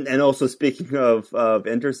 And also, speaking of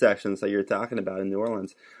intersections that you're talking about in New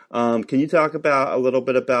Orleans, can you talk about a little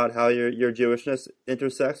bit about how your Jewishness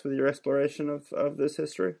intersects with your exploration of this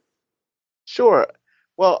history? Sure.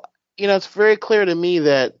 Well, it's very clear to me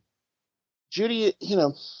that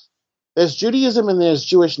there's Judaism and there's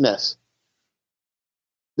Jewishness.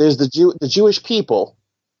 There's the Jewish people,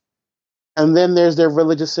 and then there's their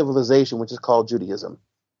religious civilization, which is called Judaism.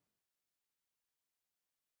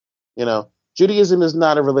 Judaism is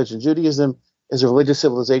not a religion. Judaism is a religious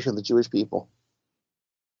civilization of the Jewish people.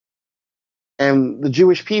 And the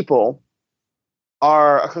Jewish people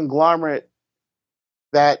are a conglomerate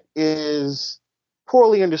that is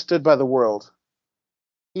poorly understood by the world.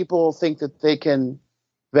 People think that they can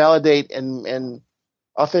validate and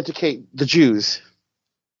authenticate the Jews.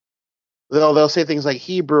 They'll say things like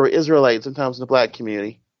Hebrew or Israelite sometimes in the black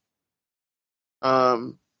community.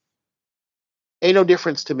 Ain't no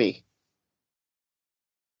difference to me.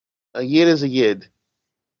 A Yid is a Yid.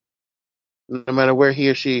 No matter where he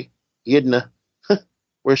or she, Yidna,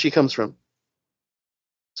 where she comes from.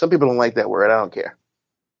 Some people don't like that word. I don't care.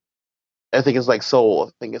 I think it's like soul.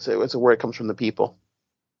 I think it's a word that comes from the people.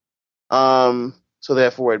 So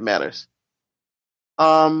therefore it matters.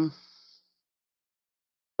 But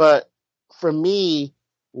for me,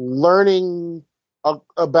 learning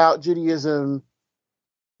about Judaism,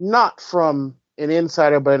 not from an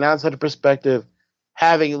insider, but an outsider perspective,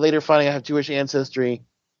 later finding I have Jewish ancestry,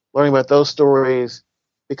 learning about those stories,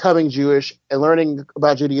 becoming Jewish, and learning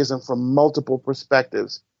about Judaism from multiple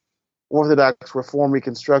perspectives. Orthodox, Reform,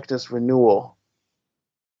 Reconstructionist, Renewal,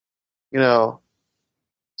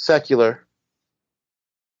 secular,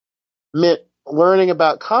 meant learning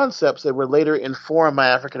about concepts that would later inform my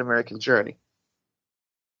African American journey.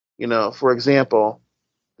 For example,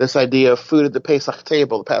 this idea of food at the Pesach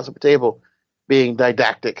table, the Passover table, being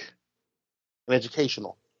didactic and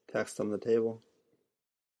educational. Text on the table.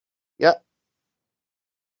 Yep.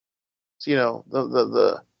 So,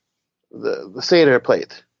 the Seder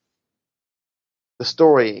plate, the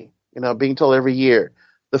story, being told every year,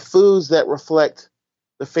 the foods that reflect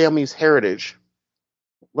the family's heritage,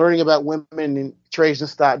 learning about women in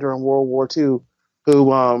Theresienstadt during World War II who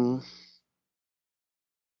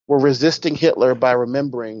were resisting Hitler by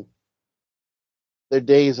remembering their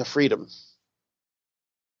days of freedom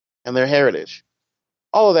and their heritage.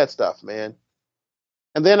 All of that stuff, man.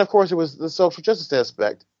 And then, of course, it was the social justice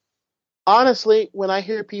aspect. Honestly, when I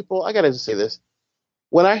hear people, I gotta just say this,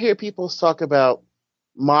 when I hear people talk about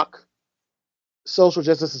mock social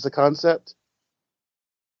justice as a concept,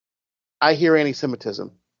 I hear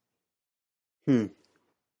anti-Semitism.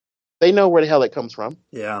 They know where the hell it comes from.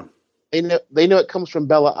 Yeah. They know it comes from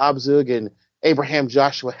Bella Abzug and Abraham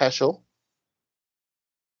Joshua Heschel.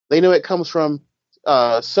 They know it comes from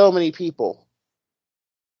so many people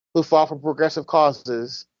who fought for progressive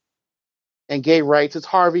causes and gay rights. It's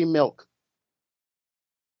Harvey Milk.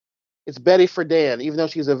 It's Betty Friedan, even though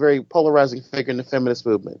she's a very polarizing figure in the feminist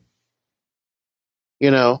movement.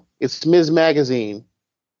 It's Ms. Magazine,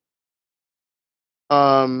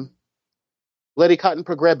 Letty Cotton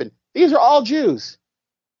Pogrebin. These are all Jews.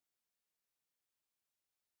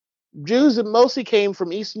 Jews that mostly came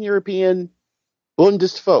from Eastern European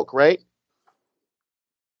Bundesfolk, right?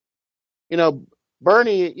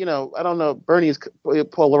 Bernie, I don't know, Bernie is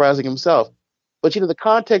polarizing himself. But, the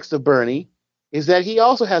context of Bernie is that he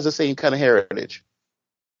also has the same kind of heritage.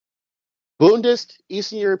 Bundist,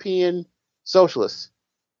 Eastern European socialists.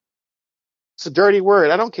 It's a dirty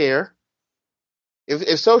word. I don't care.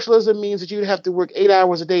 If socialism means that you'd have to work 8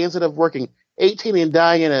 hours a day instead of working 18 and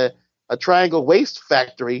dying in a triangle waste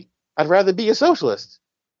factory, I'd rather be a socialist.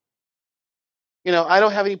 I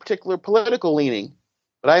don't have any particular political leaning,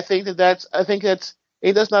 but I think that's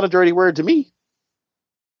not a dirty word to me.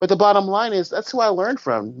 But the bottom line is that's who I learned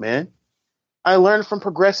from, man. I learned from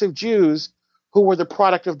progressive Jews who were the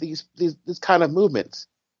product of these kind of movements.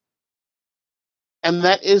 And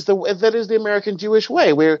that is the American Jewish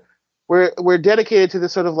way. We're dedicated to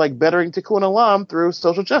this sort of like bettering Tikkun Olam through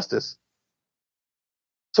social justice.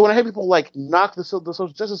 So when I hear people like knock the social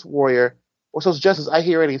justice warrior or social justice, I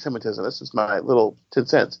hear anti-Semitism. That's just my little 10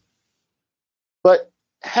 cents. But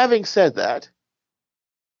having said that,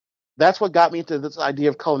 that's what got me into this idea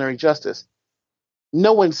of culinary justice.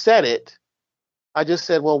 No one said it. I just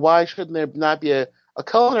said, well, why shouldn't there not be a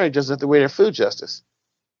culinary justice the way there's food justice?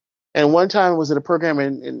 And one time I was at a program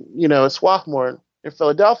in Swarthmore in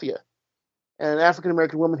Philadelphia. And an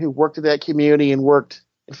African-American woman who worked at that community and worked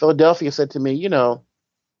in Philadelphia said to me,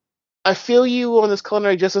 I feel you on this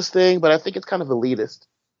culinary justice thing, but I think it's kind of elitist.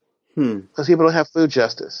 Because people don't have food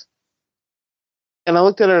justice. And I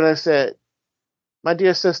looked at her and I said, my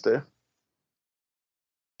dear sister,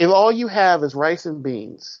 if all you have is rice and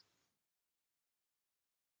beans,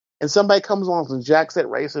 and somebody comes along and jacks that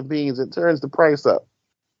rice and beans and turns the price up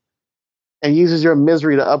and uses your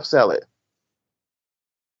misery to upsell it,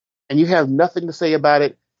 and you have nothing to say about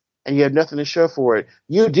it, and you have nothing to show for it,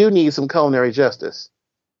 you do need some culinary justice.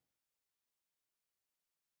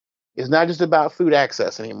 It's not just about food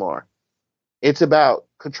access anymore. It's about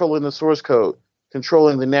controlling the source code,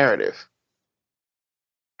 controlling the narrative,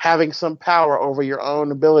 having some power over your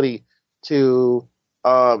own ability to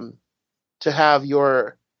have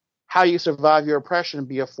how you survive your oppression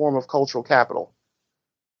be a form of cultural capital,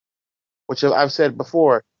 which I've said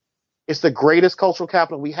before. It's the greatest cultural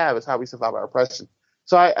capital we have is how we survive our oppression.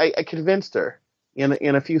 So I convinced her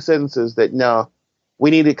in a few sentences that no,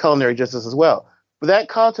 we needed culinary justice as well. But that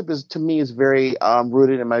concept to me is very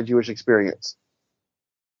rooted in my Jewish experience.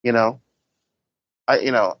 I'm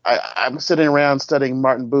sitting around studying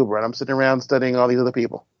Martin Buber, and I'm sitting around studying all these other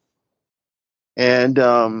people, and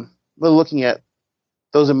we're looking at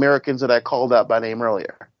those Americans that I called out by name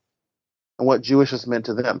earlier, and what Jewishness meant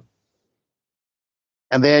to them.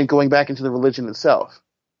 And then going back into the religion itself.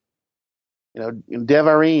 In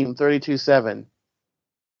Devarim 32:7,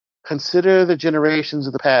 consider the generations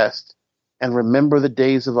of the past and remember the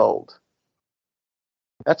days of old.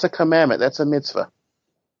 That's a commandment. That's a mitzvah.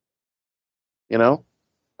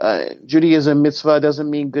 Judaism mitzvah doesn't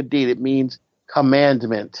mean good deed. It means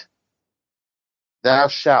commandment. Thou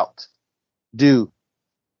shalt do.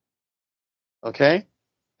 Okay?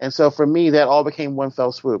 And so for me, that all became one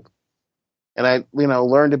fell swoop. And I,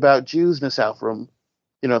 learned about Jews in the South through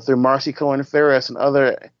Marcy Cohen Ferris and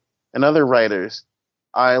other writers.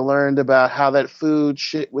 I learned about how that food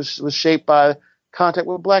was shaped by contact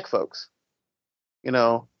with black folks.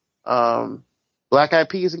 Black eyed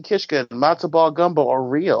peas and kishka and matzo ball gumbo are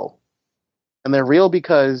real. And they're real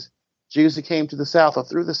because Jews that came to the South or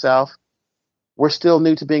through the South were still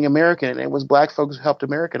new to being American, and it was black folks who helped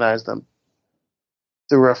Americanize them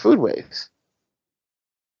through our foodways.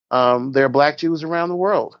 There are black Jews around the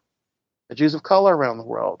world, the Jews of color around the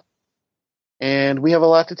world. And we have a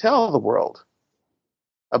lot to tell the world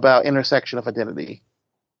about intersection of identity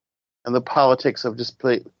and the politics of just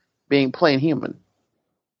being plain human.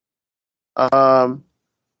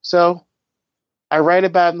 So I write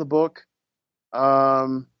about it in the book.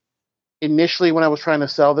 Initially, when I was trying to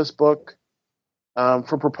sell this book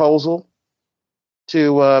for proposal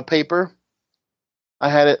to paper, I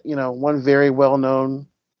had it, one very well-known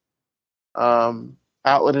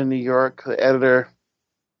outlet in New York, the editor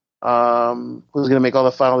who was going to make all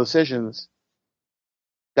the final decisions,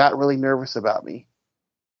 got really nervous about me.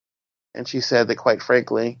 And she said that, quite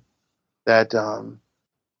frankly, that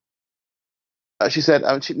she said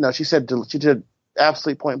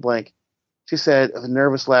absolutely point blank. She said with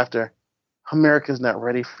nervous laughter, "America's not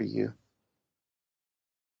ready for you."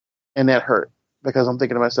 And that hurt because I'm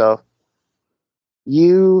thinking to myself,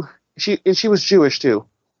 she was Jewish too.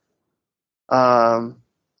 Um,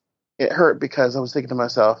 it hurt because I was thinking to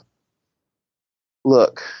myself,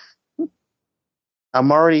 look,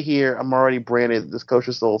 I'm already here. I'm already branded this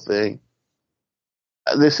kosher soul thing.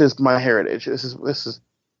 This is my heritage. This is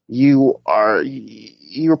you're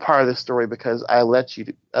part of this story because I let you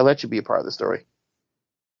be a part of the story.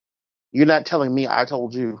 You're not telling me I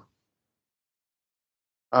told you.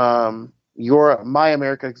 Your my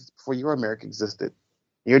America before your America existed.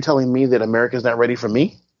 You're telling me that America's not ready for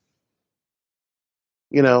me?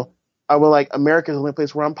 You know, I was like, America is the only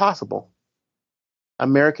place where I'm possible.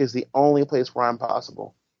 America is the only place where I'm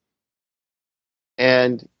possible.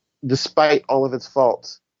 And despite all of its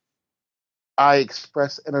faults, I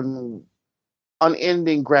express an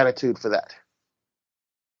unending gratitude for that.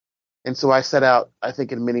 And so I set out, I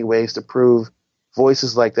think, in many ways to prove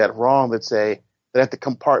voices like that wrong that say that I have to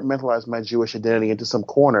compartmentalize my Jewish identity into some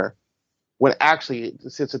corner when actually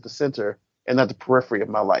it sits at the center and not the periphery of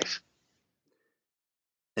my life.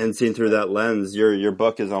 And seen through that lens, your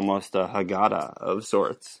book is almost a Haggadah of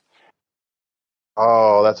sorts.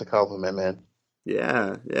 Oh, that's a compliment, man.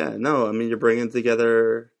 Yeah, yeah. No, I mean you're bringing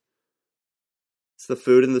together it's the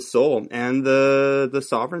food and the soul and the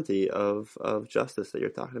sovereignty of justice that you're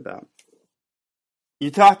talking about. You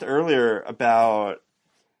talked earlier about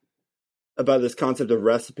this concept of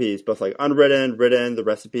recipes, both like unwritten, written, the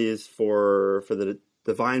recipes for the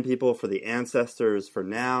divine people, for the ancestors, for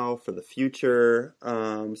now, for the future.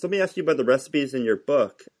 So let me ask you about the recipes in your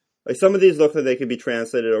book. Like some of these look like they could be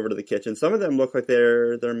translated over to the kitchen. Some of them look like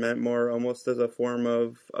they're meant more almost as a form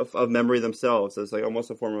of memory themselves, as like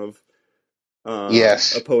almost a form of a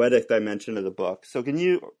Yes. poetic dimension of the book. So can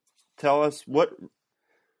you tell us what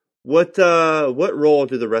role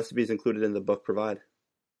do the recipes included in the book provide?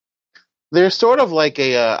 They're sort of like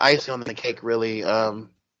a icing on the cake, really.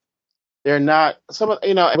 They're not some of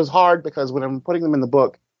it was hard because when I'm putting them in the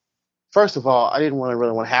book, first of all, I didn't really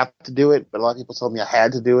want to have to do it, but a lot of people told me I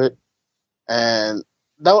had to do it, and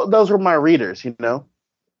those were my readers.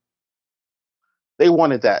 They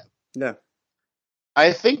wanted that. Yeah.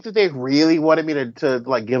 I think that they really wanted me to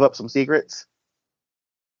like give up some secrets.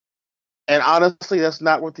 And honestly, that's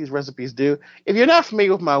not what these recipes do. If you're not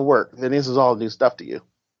familiar with my work, then this is all new stuff to you.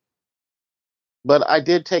 But I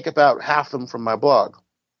did take about half of them from my blog.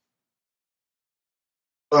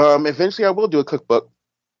 Eventually, I will do a cookbook.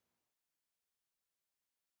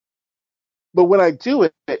 But when I do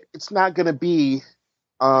it, it's not going to be.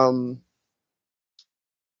 Um,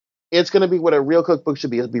 it's going to be what a real cookbook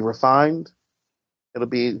should be. It'll be refined. It'll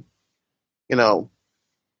be, you know,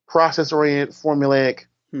 process oriented, formulaic.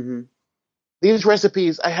 Mm-hmm. These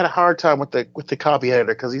recipes, I had a hard time with the copy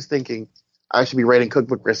editor because he's thinking I should be writing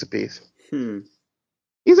cookbook recipes.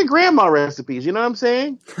 These are grandma recipes. You know what I'm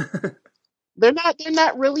saying? They're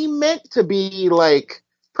not really meant to be like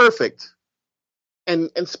perfect and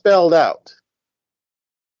spelled out.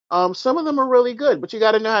 Some of them are really good, but you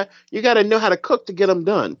got to know how to cook to get them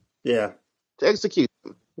done, Yeah. to execute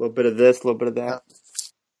them. A little bit of this, a little bit of A that.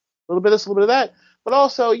 little bit of this, a little bit of that, but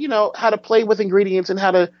also how to play with ingredients and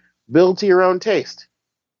how to build to your own taste.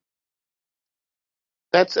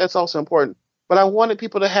 That's also important. But I wanted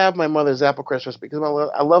people to have my mother's apple crust recipe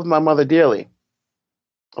because I love my mother dearly,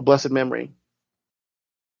 a blessed memory.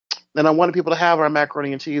 And I wanted people to have our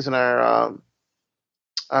macaroni and cheese and our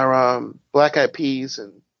black eyed peas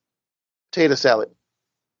and potato salad.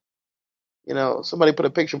 Somebody put a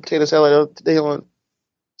picture of potato salad today on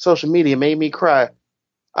social media, made me cry.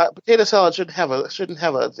 Potato salad it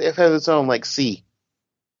has its own like C.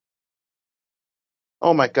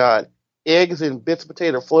 Oh my God, eggs and bits of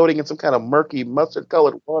potato floating in some kind of murky mustard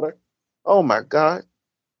colored water. Oh my God.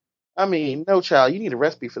 I mean, no child, you need a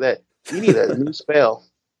recipe for that. You need a new spell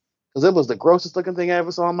because it was the grossest looking thing I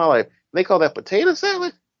ever saw in my life. And they call that potato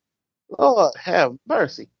salad. Lord have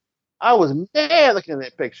mercy. I was mad looking at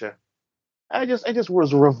that picture. I just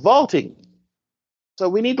was revolting. So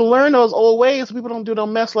we need to learn those old ways so people don't do no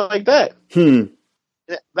mess like that. That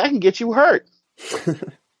can get you hurt.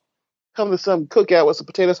 Come to some cookout with some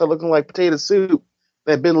potatoes that looking like potato soup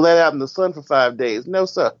that had been let out in the sun for 5 days. No,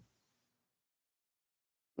 sir.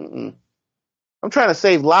 Mm-mm. I'm trying to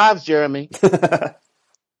save lives, Jeremy.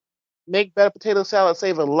 Make better potato salad,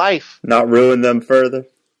 save a life. Not ruin them further.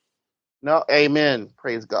 No, amen.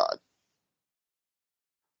 Praise God.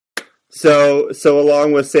 So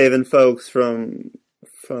along with saving folks from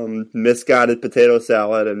misguided potato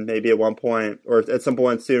salad and maybe at one point or at some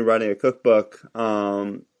point soon writing a cookbook,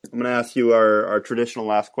 I'm going to ask you our traditional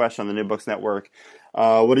last question on the New Books Network.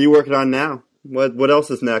 What are you working on now? What else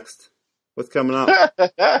is next? What's coming up?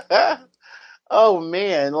 Oh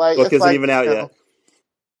man, like Book it's isn't like even out yet.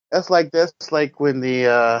 that's like when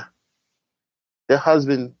the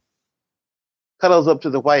husband cuddles up to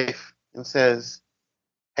the wife and says,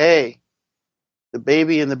 "Hey, the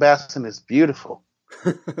baby in the basin is beautiful.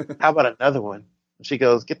 How about another one?" And she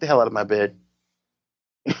goes, "Get the hell out of my bed.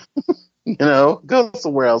 Go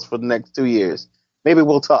somewhere else for the next 2 years. Maybe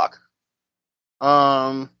we'll talk."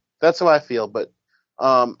 That's how I feel. But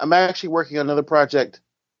I'm actually working on another project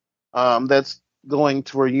that's going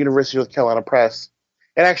to a University of North Carolina Press.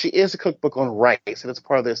 It actually is a cookbook on rice, and it's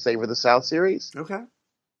part of their Savor the South series. Okay.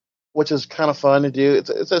 Which is kind of fun to do.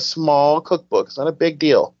 It's a small cookbook. It's not a big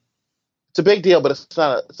deal. It's a big deal, but it's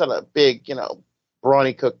not a big,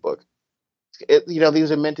 brawny cookbook.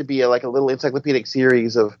 These are meant to be like a little encyclopedic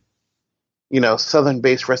series of,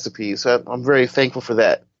 Southern-based recipes. So I'm very thankful for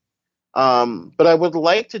that. But I would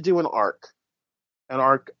like to do an arc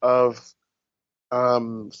of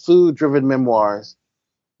food-driven memoirs.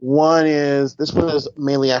 This one is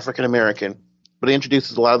mainly African American, but it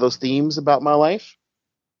introduces a lot of those themes about my life.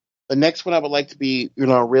 The next one I would like to be,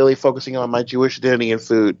 really focusing on my Jewish identity in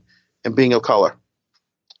food and being of color.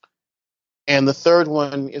 And the third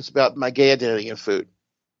one is about my gay identity in food.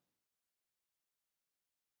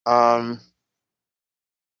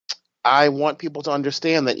 I want people to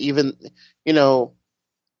understand that even,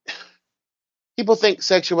 people think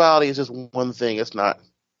sexuality is just one thing. It's not.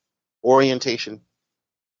 Orientation.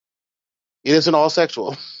 It isn't all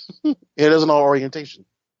sexual. It isn't all orientation.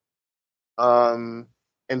 And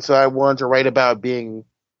so I wanted to write about being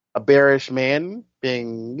a bearish man,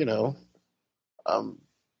 being, a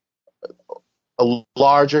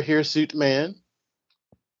larger hirsute man,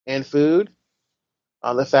 and food.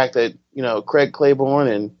 The fact that, Craig Claiborne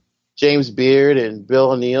and James Beard and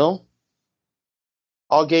Bill O'Neill,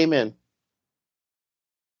 all gay men.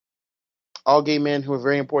 All gay men who have a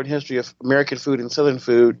very important history of American food and Southern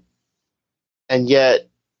food, and yet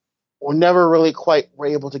were never really quite were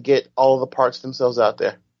able to get all the parts of themselves out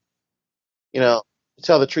there, to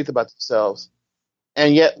tell the truth about themselves.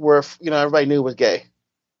 And yet everybody knew it was gay,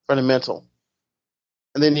 fundamental.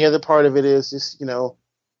 And then the other part of it is just,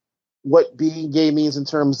 what being gay means in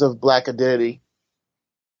terms of Black identity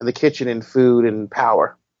in the kitchen and food and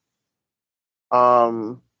power.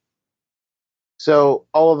 So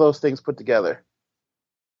all of those things put together,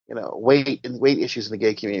 weight issues in the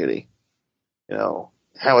gay community,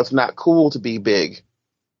 how it's not cool to be big.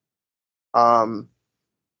 And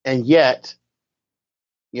yet,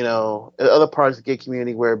 other parts of the gay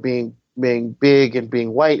community where being big and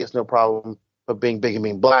being white is no problem, but being big and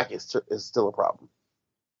being Black is still a problem.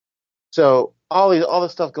 So all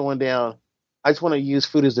this stuff going down, I just want to use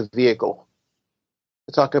food as a vehicle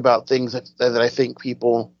to talk about things that I think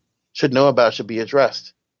people should know about, should be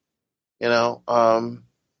addressed. So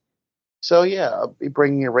yeah, I'll be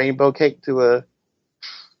bringing a rainbow cake to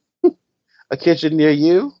a kitchen near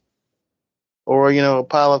you, or a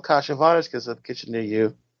pile of kasha vodkas at a kitchen near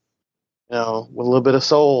you, with a little bit of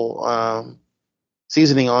soul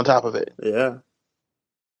seasoning on top of it. Yeah.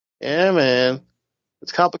 Yeah, man.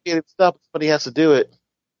 It's complicated stuff, but he has to do it.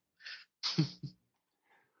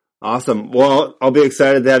 Awesome. Well, I'll be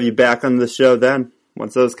excited to have you back on the show then,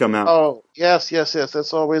 once those come out. Oh, yes.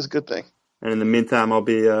 That's always a good thing. And in the meantime, I'll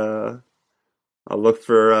look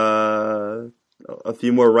for a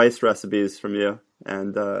few more rice recipes from you.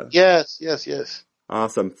 And Yes.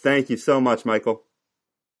 Awesome. Thank you so much, Michael.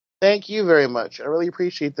 Thank you very much. I really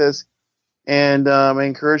appreciate this. And I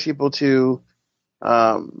encourage people to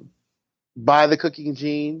buy The Cooking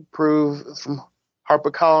Gene, Prove from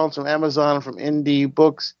HarperCollins, from Amazon, from Indie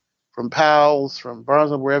Books, from Powell's, from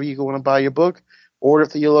Barnes & wherever you want to buy your book. Order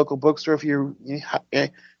it through your local bookstore if you're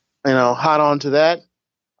hot on to that.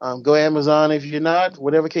 Go Amazon if you're not,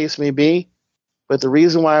 whatever case may be. But the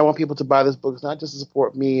reason why I want people to buy this book is not just to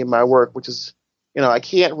support me and my work, which is, I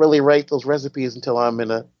can't really write those recipes until I'm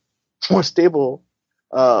in a more stable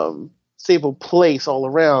place all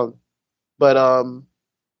around. But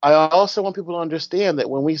I also want people to understand that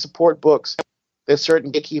when we support books that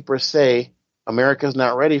certain gatekeepers say America's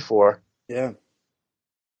not ready for, yeah,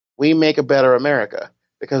 we make a better America.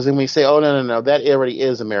 Because then we say, oh, no, that already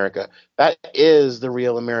is America. That is the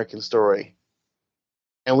real American story.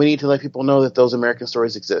 And we need to let people know that those American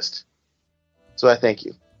stories exist. So I thank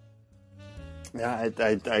you. Yeah,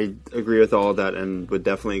 I agree with all of that and would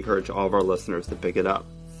definitely encourage all of our listeners to pick it up.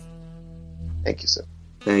 Thank you, sir.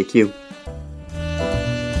 Thank you.